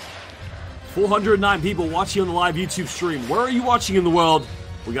 409 people watching on the live YouTube stream. Where are you watching in the world?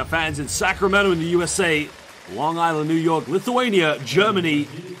 We got fans in Sacramento in the USA, Long Island, New York, Lithuania, Germany,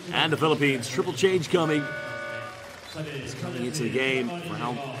 and the Philippines. Triple change coming. It's coming into the game for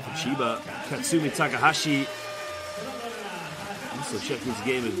CHIBA. Katsumi Takahashi. Also checking into the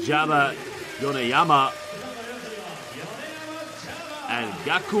game is Jaba Yoneyama and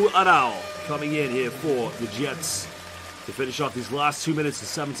Gaku Arao coming in here for the Jets to finish off these last 2 minutes and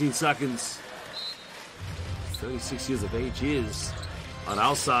 17 seconds. 36 years of age is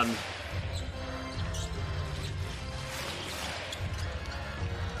Arao-san.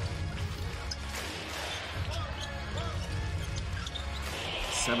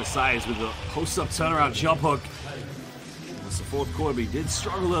 Sebasai with the post-up turnaround jump hook. It's the fourth quarter, but he did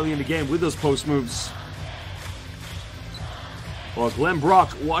struggle early in the game with those post moves. Well, Glenn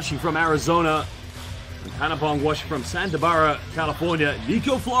Brock watching from Arizona, and Panapong watching from Santa Barbara, California.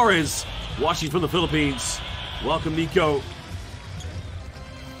 Nico Flores watching from the Philippines. Welcome, Nico.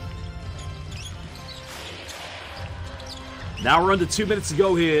 Now we're under 2 minutes to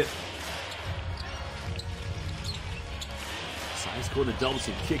go here. Size quarter double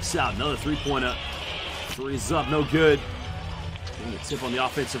team kicks out. Another three-pointer. Three's up, no good. Getting a tip on the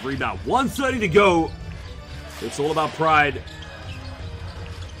offensive rebound. 1:30 to go. It's all about pride.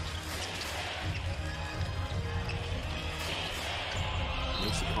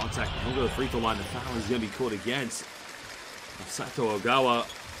 Makes the contact. He'll go to the free throw line. The foul is going to be caught against Sato Ogawa.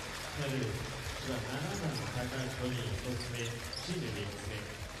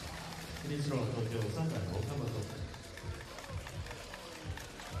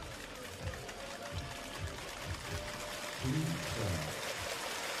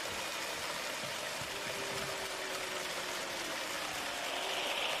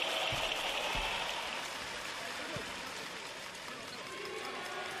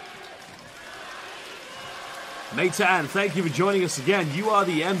 Meitan, thank you for joining us again. You are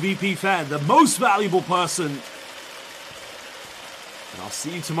the MVP fan, the most valuable person. And I'll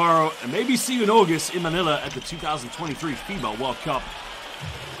see you tomorrow, and maybe see you in August in Manila at the 2023 FIBA World Cup.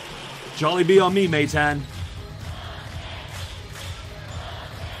 Jolly be on me, Meitan.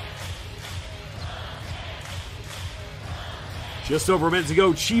 Just over a minute to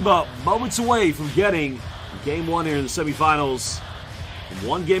go. CHIBA moments away from getting game one here in the semifinals. And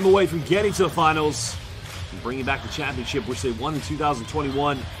one game away from getting to the finals. And bringing back the championship, which they won in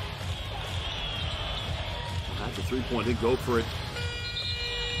 2021. That's a three-point hit. Go for it.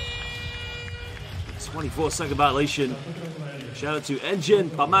 24-second violation. Shout out to Engine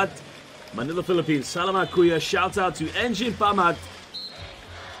Pamat, Manila, Philippines. Salamat Kuya. Shout out to Engine Pamat.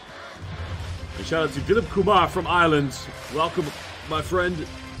 And shout out to Dilip Kumar from Ireland. Welcome, my friend.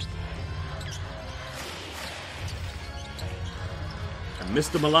 And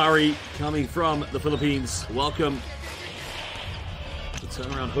Mr. Malari coming from the Philippines. Welcome. The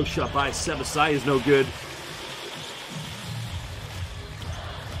turnaround hook shot by Sebasai is no good.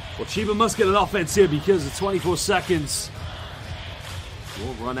 Well, CHIBA must get an offense here because the 24 seconds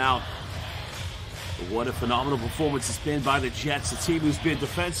will run out. But what a phenomenal performance it's been by the Jets, a team who's been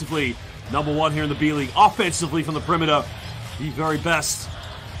defensively #1 here in the B-League, offensively from the perimeter, the very best.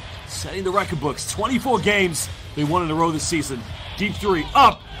 Setting the record books, 24 games they won in a row this season. Deep three,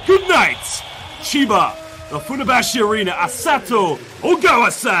 up, good night! CHIBA, the Funabashi Arena, Asato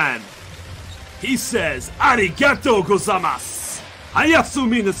Ogawa-san. He says, arigatou gozaimasu.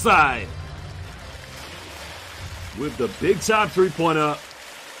 Hayasumi Nasai. With the big-time three-pointer.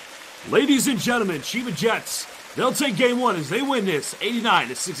 Ladies and gentlemen, CHIBA Jets, they'll take game one as they win this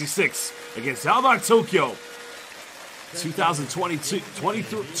 89-66 against ALVARK Tokyo.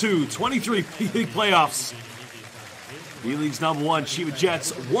 2022-23 B-League playoffs. B-League's #1, CHIBA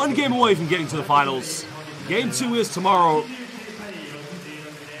Jets, one game away from getting to the finals. Game 2 is tomorrow.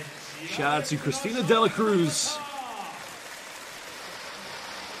 Shout out to Christina Dela Cruz.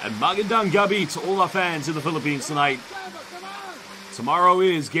 And Magandang Gabi to all our fans in the Philippines tonight. Tomorrow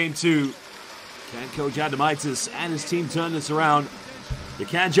is game 2. Can Coach Adamaitis and his team turn this around? The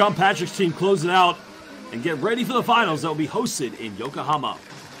Can John Patrick's team close it out and get ready for the finals that will be hosted in Yokohama.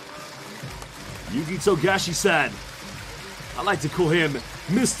 Yugi Togashi said, I like to call him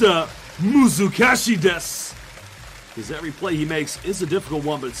Mr. Muzukashi desu. Because every play he makes is a difficult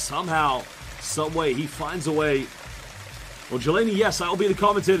one, but somehow, some way, he finds a way. Well, Jelani, yes, I will be the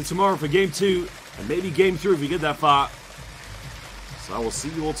commentator tomorrow for Game 2, and maybe Game 3 if we get that far. So I will see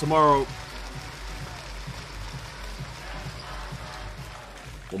you all tomorrow.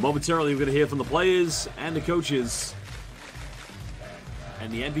 Well, momentarily, we're going to hear from the players and the coaches.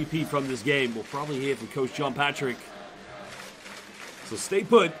 And the MVP from this game, we'll probably hear from Coach John Patrick. So stay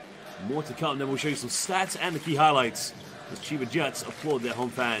put. More to come. Then we'll show you some stats and the key highlights as CHIBA Jets applaud their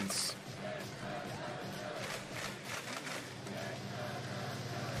home fans.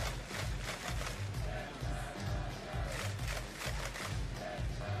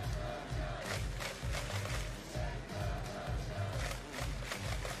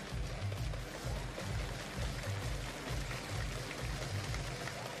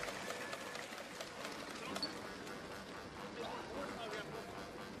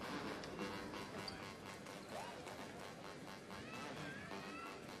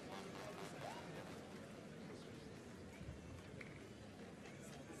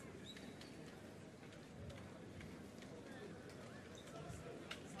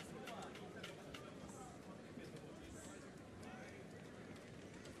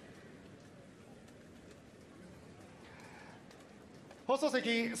放送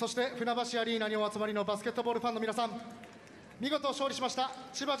席、そして船橋アリーナにお集まりのバスケットボールファンの皆さん、見事勝利しました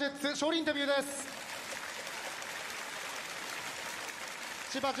千葉ジェッツ勝利インタビューです。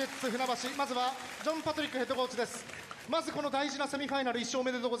千葉ジェッツ船橋、まずはジョン・パトリックヘッドコーチです。まずこの大事なセミファイナル1勝お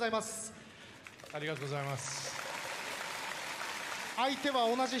めでとうございます。ありがとうございます。相手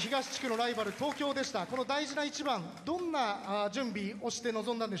は同じ東地区のライバル東京でした。この大事な一番、どんな準備をして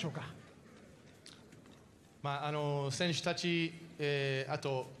臨んだんでしょうか。選手たち、あ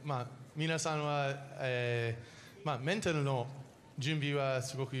と、皆さんは、メンタルの準備は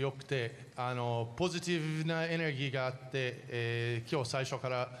すごく良くて、ポジティブなエネルギーがあって、今日最初か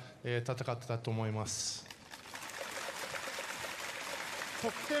ら、戦ってたと思います。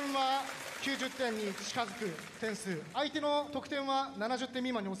得点は90点に近づく点数、相手の得点は70点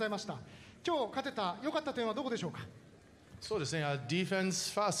未満に抑えました。今日勝てた良かった点はどこでしょうか。そうですね、ディフェン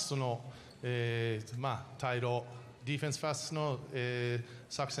スファーストの、態度、ディフェンスファーストの、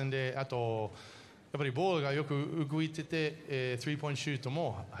作戦で、あと、やっぱりボールがよく動いてて、スリーポイントシュート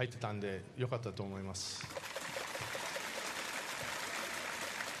も入ってたんで、良かったと思います。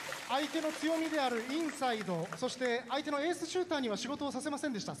相手の強みであるインサイド、そして相手のエースシューターには仕事をさせませ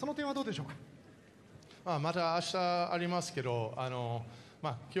んでした。その点はどうでしょうか。また明日ありますけど、今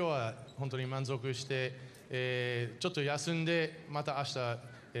日は本当に満足して、ちょっと休んで、また明日、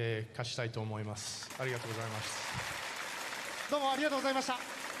勝ちたいと思います。ありがとうございます。どうもありがとうございました。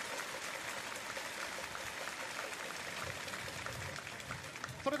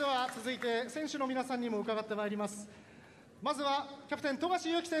それでは続いて選手の皆さんにも伺ってまいります。まずはキャプテン富樫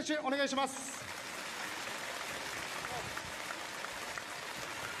勇樹選手、お願いします。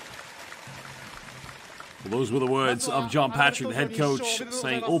Well, those were the words of John Patrick, the head coach,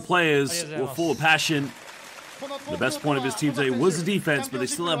 saying all players were full of passion. The best point of his team today was the defense, but they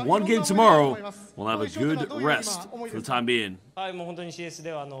still have one game tomorrow. We'll have a good rest for the time being.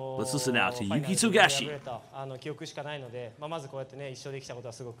 Let's listen now to Yuki Togashi. 記憶しかないので、まずこうやってね一勝できたこと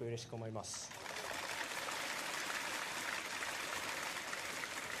はすごく嬉しく思います。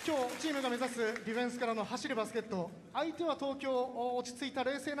今日チームが目指すディフェンスからの走るバスケット、相手は東京、落ち着いた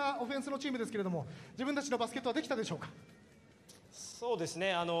冷静なオフェンスのチームですけれども、自分たちのバスケットはできたでしょうか。そうですね、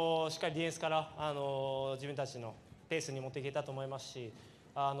しっかりディフェンスから、自分たちのペースに持っていけたと思いますし、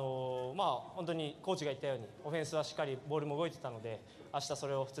本当にコーチが言ったようにオフェンスはしっかりボールも動いてたので、明日そ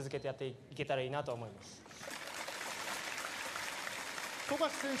れを続けてやっていけたらいいなと思います。富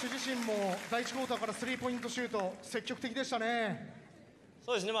樫選手自身も第1クォーターからスリーポイントシュート積極的でしたね。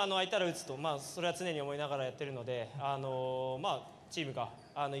そうですね、空いたら打つと、それは常に思いながらやってるので、チームが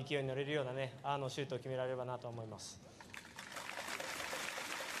勢いに乗れるようなねシュートを決められればなと思います。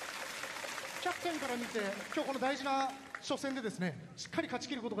キャプテンから見て、今日この大事な初戦でですね、しっかり勝ち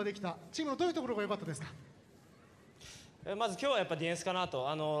切ることができたチームのどういうところが良かったですか。まず今日はやっぱディフェンスかなと、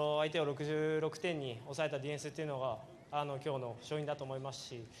相手を66点に抑えたディフェンスっていうのが今日の勝因だと思います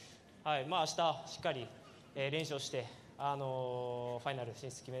し、明日しっかり、練習をして、ファイナル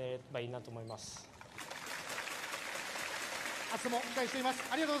進出決めればいいなと思います。明日も期待しています。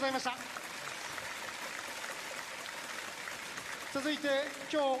ありがとうございました。続いて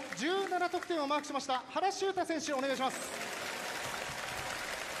今日17得点をマークしました原修太選手、お願いします。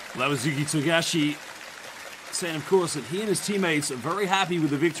 That was Yuki Togashi saying, of course, that he and his teammates are very happy with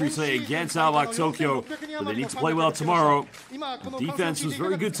the victory today against ALVARK Tokyo, but they need to play well tomorrow. The defense was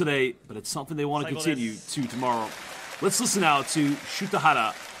very good today, but it's something they want to continue to tomorrow. Let's listen now to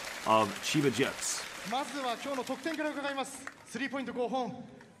Shutahara of CHIBA Jets. まずは今日の得点から伺います。スリーポイント5本、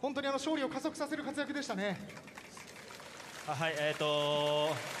本当に勝利を加速させる活躍でしたね。はい、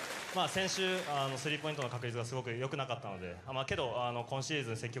先週スリーポイントの確率がすごく良くなかったので、けど今シー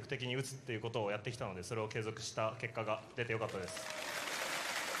ズン積極的に打つっていうことをやってきたので、それを継続した結果が出て良かったです。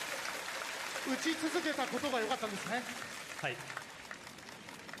打ち続けたことが良かったんですね。はい。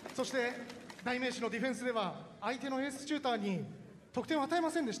そして代名詞のディフェンスでは相手のエースシューターに得点を与えま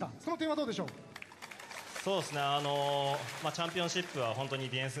せんでした。その点はどうでしょう。そうですね、チャンピオンシップは本当に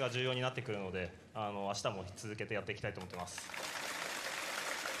ディフェンスが重要になってくるので、明日も続けてやっていきたいと思ってます。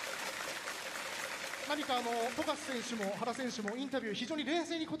何か富樫選手も原選手もインタビュー非常に冷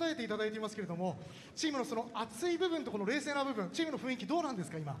静に答えていただいていますけれども、チームのその熱い部分とこの冷静な部分、チームの雰囲気どうなんです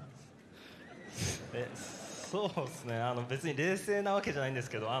か今。そうですね、別に冷静なわけじゃないんで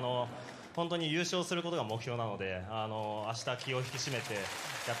すけど、本当に優勝することが目標なので、明日気を引き締めて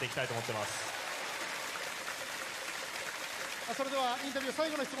やっていきたいと思ってます。それではインタビュー最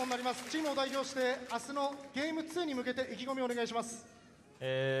後の質問になります。チームを代表して明日のゲーム2に向けて意気込みをお願いします。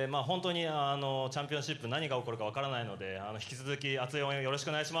本当にチャンピオンシップ何が起こるかわからないので、引き続き熱い応援よろし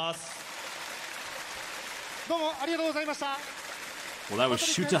くお願いします。どうもありがとうございました。 Well, that was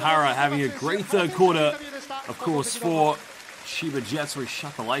Shutahara having a great third quarter, of course, for CHIBA Jets, where he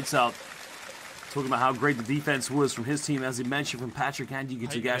shut the lights out. Talking about how great the defense was from his team, as he mentioned, from Patrick and Yuki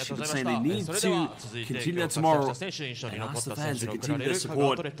Togashi, but saying they need to continue that tomorrow and ask the fans to continue their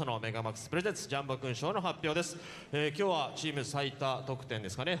support. メガマックスプレゼンツジャンボ勲章の発表です。今日はチーム最多得点で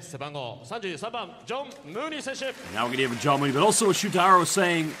すかね。背番号33番ジョン・ムーニー選手。 Now we're going to have John Mooney, but also Shutahara was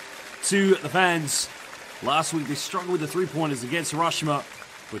saying to the fans last week they struggled with the three-pointers against Hiroshima,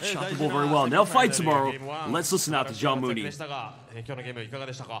 but shot the ball very well. And they'll fight tomorrow. Let's listen out to John Mooney. 今日のゲームいかが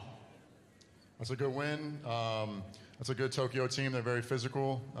でしたか。 That's a good win. That's a good Tokyo team. They're very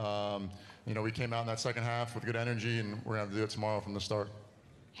physical. We came out in that second half with good energy, and we're going to have to do it tomorrow from the start.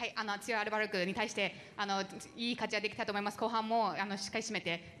 はい、強いアルバルクに対していい勝ちはできたと思います。後半もしっかり締め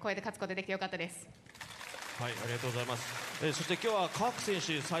てこうやって勝つことができてよかったです。はい、ありがとうございます。そして今日はカーク選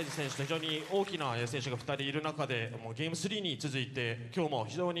手、サイズ選手と非常に大きな選手が2人いる中で、もうゲーム3に続いて今日も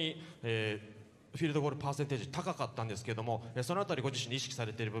非常に、フィールドゴールパーセンテージ高かったんですけれども、そのあたりご自身に意識さ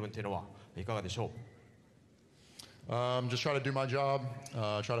れている部分というのはいかがでしょう。Just try to do my job,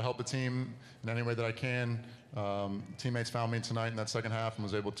 try to help the team in any way that I can. Teammates found me tonight in that second half and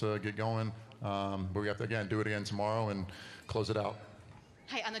was able to get going. But we have to, again, do it again tomorrow and close it out.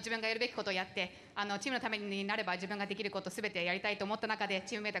 はい、自分がやるべきことをやってチームのためになれば自分ができることすべてやりたいと思った中で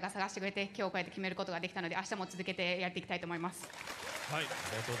チームメートが探してくれて今日こうやって決めることができたので明日も続けてやっていきたいと思います。はい、あ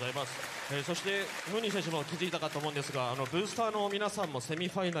りがとうございます。そしてムーニー選手も気づいたかと思うんですが、ブースターの皆さんもセミ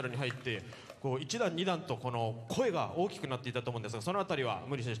ファイナルに入ってこう1段2段とこの声が大きくなっていたと思うんですが、そのあたりは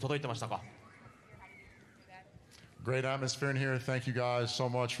ムーニー選手届いてましたか。Great atmosphere in here. Thank you guys so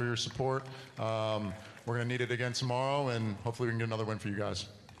much for your support. We're going to need it again tomorrow, and hopefully we can get another win for you guys.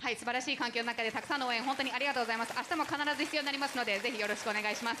 はい、素晴らしい環境の中でたくさんの応援本当にありがとうございます。明日も必ず必要になりますのでぜひよろしくお願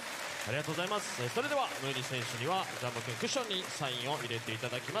いします。ありがとうございます。それではムーニー選手にはジャンボ君クッションにサインを入れていた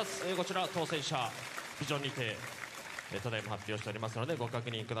だきます。こちら当選者ビジョンにてただいま発表しておりますのでご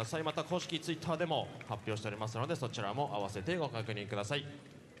確認ください。また公式ツイッターでも発表しておりますのでそちらも合わせてご確認ください。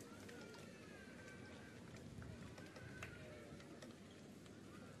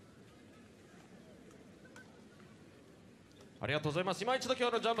ありがとうございます。今一度今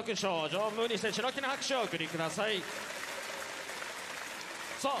日のジャンボ君賞ジョン・ムーニー選手の大きな拍手をお送りください。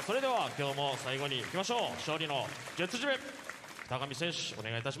さあそれでは今日も最後にいきましょう。勝利のジェッツ締め高見選手お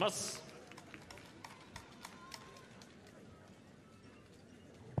願いいたします。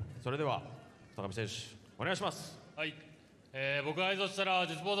それでは高見選手お願いします。はい、僕が合図をしたら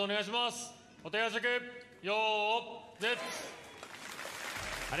実ボードお願いします。お手合宿よーゼッツ。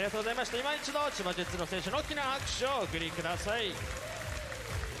ありがとうございました。今一度千葉ジェッツの選手の大きな拍手をお送りください。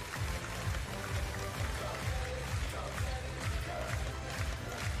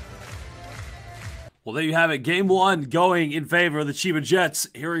Well, there you have it. Game 1 going in favor of the Chiba Jets.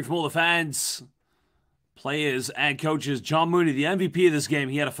 Hearing from all the fans, players, and coaches. John Mooney, the MVP of this game,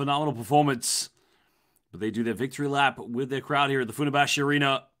 he had a phenomenal performance. But they do their victory lap with their crowd here at the Funabashi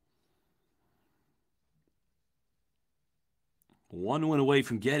Arena. One win away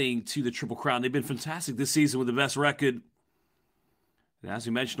from getting to the Triple Crown. They've been fantastic this season with the best record. And as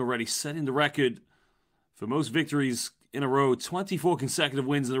we mentioned already, setting the record for most victories in a row. 24 consecutive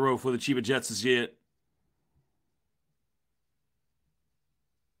wins in a row for the Chiba Jets this year.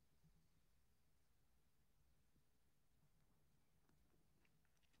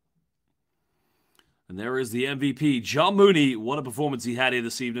 And there is the MVP, John Mooney. What a performance he had here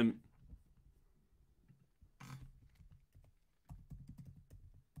this evening.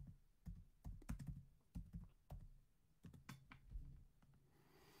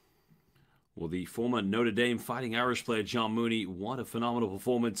 Well, the former Notre Dame Fighting Irish player, John Mooney, what a phenomenal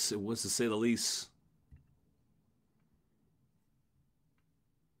performance. It was, to say the least.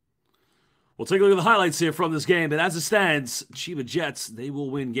 We'll take a look at the highlights here from this game. But as it stands, Chiba Jets, they will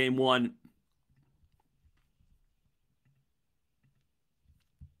win Game 1.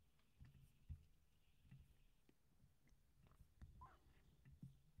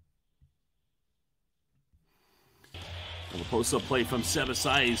 Well, the post-up play from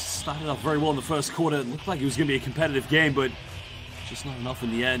Sebasai started off very well in the first quarter. It looked like it was going to be a competitive game, but just not enough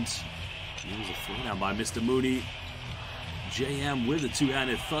in the end. It was a throwdown by Mr. Mooney. JM with a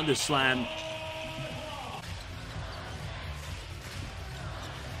two-handed Thunder Slam.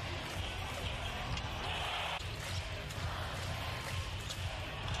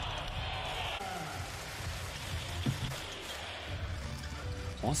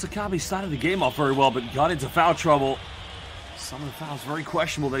 Osakabe started the game off very well, but got into foul trouble. Some of the fouls very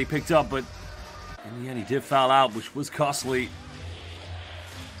questionable that he picked up, but in the end he did foul out, which was costly.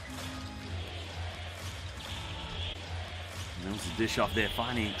 And that was the dish off there,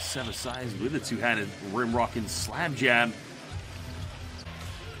 finding Sebasai with a two-handed rim-rocking slam jam.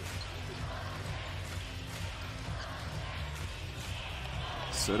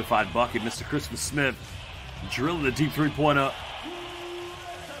 Certified bucket, Mr. Christopher Smith drilling the deep three-pointer.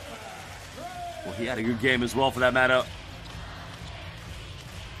 Well, he had a good game as well, for that matter.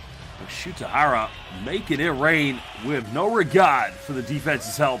 Shutahara making it rain with no regard for the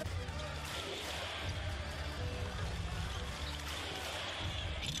defense's help.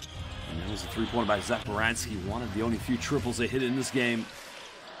 And that was a three-pointer by Zach Baranski, one of the only few triples they hit in this game.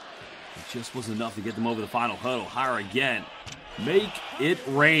 It just wasn't enough to get them over the final hurdle. Hara again. Make it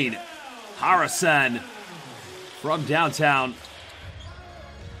rain. Hara-san from downtown.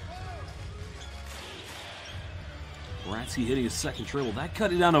 Baranski hitting his second triple. That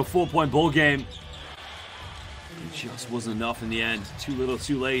cut it down to a 4-point ball game. Just wasn't enough in the end. Too little,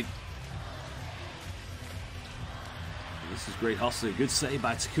 too late. This is great hustling. Good save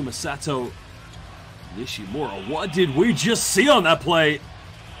by Takuma Sato. Nishimura, what did we just see on that play?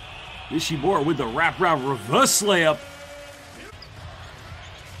 Nishimura with the wraparound reverse layup.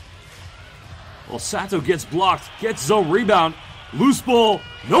 Well, Sato gets blocked, gets his own rebound. Loose ball,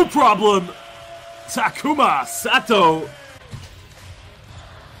 no problem. Takuma Sato.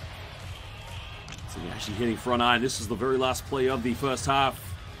 So actually hitting front eye. This is the very last play of the first half.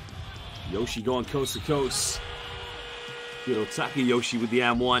 Yoshi going coast to coast. Hirotaki Yoshi with the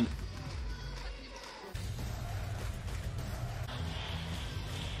M1.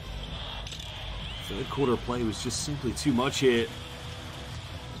 Third quarter play was just simply too much here.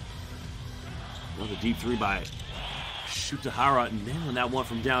 Another deep three by Shutahara, nailing that one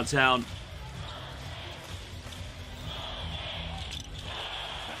from downtown.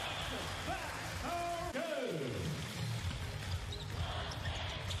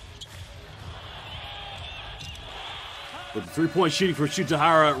 But the three-point shooting for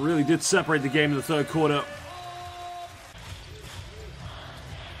Shutahara really did separate the game in the third quarter.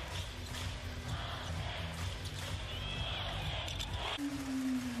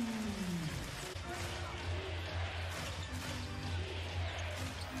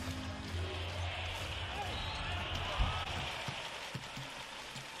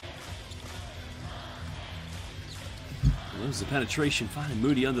 There's the penetration, finding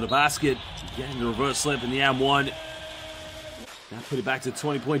Moody under the basket, getting the reverse slip in the M1. Now put it back to a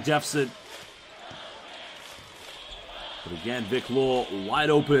 20-point deficit. But again, Vic Law wide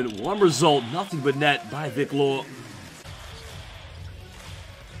open. One result, nothing but net by Vic Law.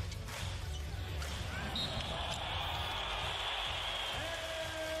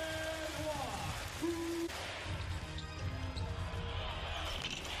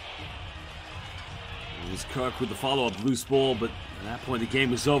 Here's Kirk with the follow-up loose ball, but at that point the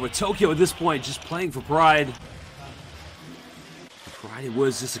game was over. Tokyo at this point just playing for pride. Pride it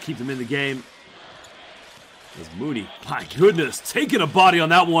was just to keep them in the game. As Mooney, my goodness, taking a body on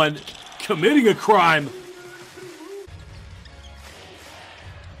that one, committing a crime.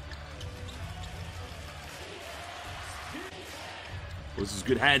 This is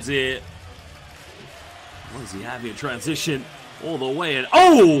good hands here. What does he have here? Transition all the way and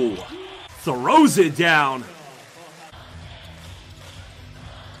oh! Throws it down.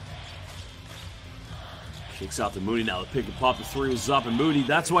 Kicks out to Mooney now. The pick and pop, the three was up, and Mooney,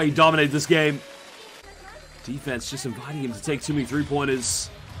 that's why he dominated this game. Defense just inviting him to take too many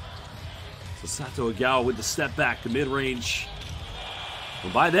three-pointers. So Sato Agawa with the step back, the mid-range.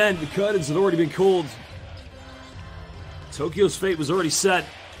 And by then, the curtains had already been called. Tokyo's fate was already set.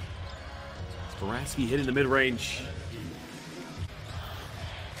 Sparansky hitting the mid-range.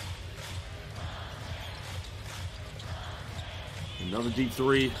 Another deep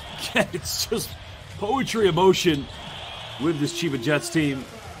three. It's just poetry of motion with this Chiba Jets team.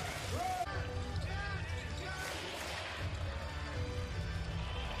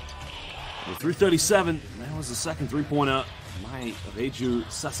 With 3:37, that was the second three-pointer of Eiju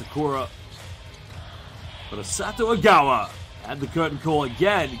Sasakura. But Asato Agawa had the curtain call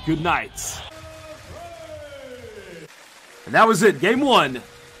again. Good night. And that was it. Game one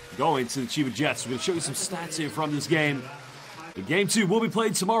going to the Chiba Jets. We're going to show you some stats here from this game. The game two will be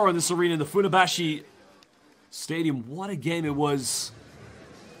played tomorrow in this arena in the Funabashi Stadium. What a game it was.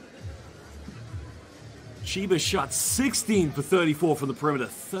 Chiba shot 16 for 34 from the perimeter.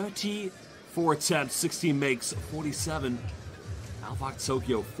 34 attempts, 16 makes, 47. ALVARK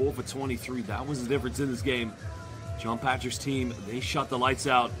Tokyo, 4 for 23. That was the difference in this game. John Patrick's team, they shot the lights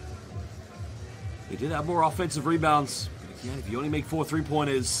out. They did have more offensive rebounds. But again, if you only make 4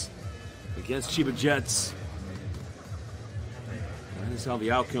 three-pointers against Chiba Jets, that is how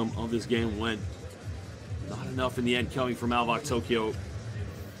the outcome of this game went. Not enough in the end coming from ALVARK Tokyo.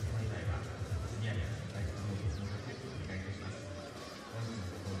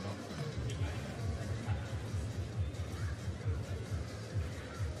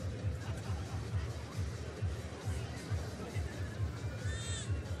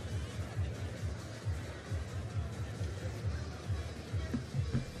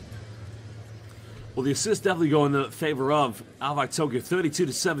 Well, the assists definitely go in the favor of ALVARK Tokyo,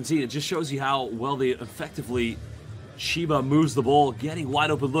 32-17. It just shows you how well they effectively Chiba moves the ball, getting wide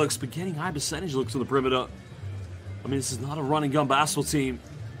open looks, but getting high percentage looks on the perimeter. I mean, this is not a run and gun basketball team.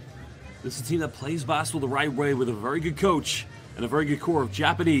 This is a team that plays basketball the right way with a very good coach and a very good core of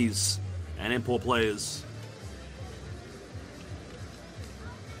Japanese and import players.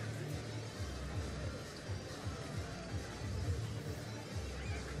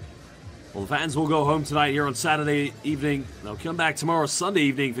 Well, the fans will go home tonight here on Saturday evening. They'll come back tomorrow, Sunday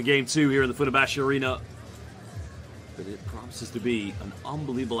evening, for Game 2 here in the Funabashi Arena. But it promises to be an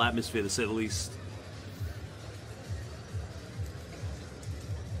unbelievable atmosphere, to say the least.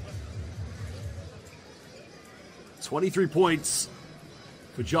 "23 points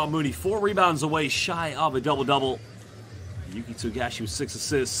for John Mooney. 4 rebounds away, shy of a double-double. Yuki Togashi with 6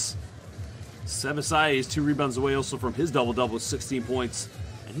 assists. Sebasai is 2 rebounds away also from his double-double with 16 points.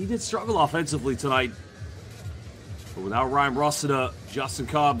 And he did struggle offensively tonight. But without Ryan Rossiter, Justin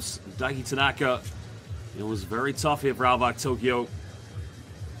Cobbs, Daiki Tanaka, it was very tough here for ALVARK Tokyo.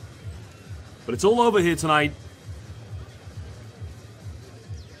 But it's all over here tonight.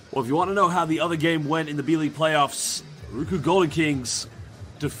 Well, if you want to know how the other game went in the B-League playoffs, Ruku Golden Kings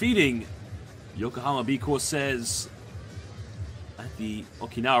defeating Yokohama B. Corsairs at the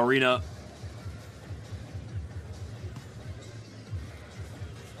Okinawa Arena.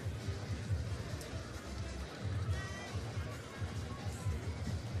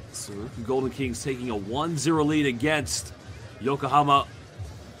 So Ruku Golden Kings taking a 1-0 lead against Yokohama.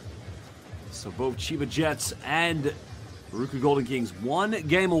 So both Chiba Jets and Ruku Golden Kings 1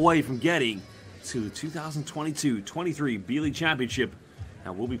 game away from getting to the 2022-23 B-League Championship,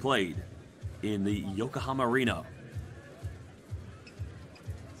 and will be played in the Yokohama Arena.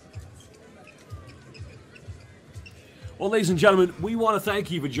 Well, ladies and gentlemen, we want to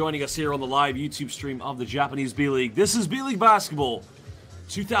thank you for joining us here on the live YouTube stream of the Japanese B-League. This is B-League Basketball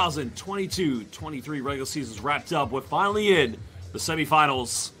 2022-23 regular season's wrapped up. We're finally in the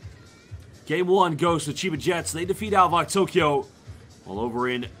semifinals. Game 1 goes to Chiba Jets. They defeat ALVARK Tokyo. While over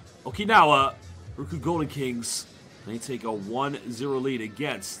in Okinawa, Ruku Golden Kings, they take a 1-0 lead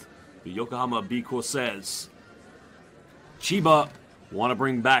against the Yokohama B. Corsairs. Chiba want to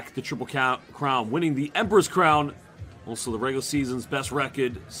bring back the Triple Crown, winning the Emperor's Crown. Also the regular season's best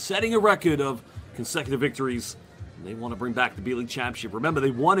record, setting a record of consecutive victories. They want to bring back the B-League Championship. Remember,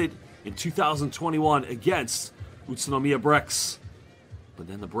 they won it in 2021 against Utsunomiya Brex. But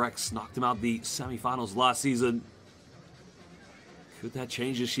then the Brex knocked them out the semifinals last season. Could that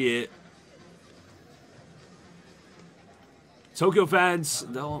change this year? Tokyo fans,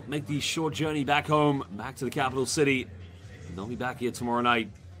 they'll make the short journey back home, back to the capital city. And they'll be back here tomorrow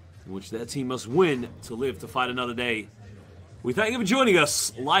night, in which their team must win to live to fight another day. We thank you for joining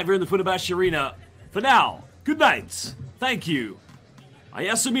us live here in the Funabashi Arena. For now, good night. Thank you.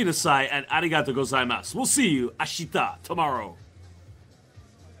 Ayasu minasai and arigatou gozaimasu. We'll see you ashita, tomorrow.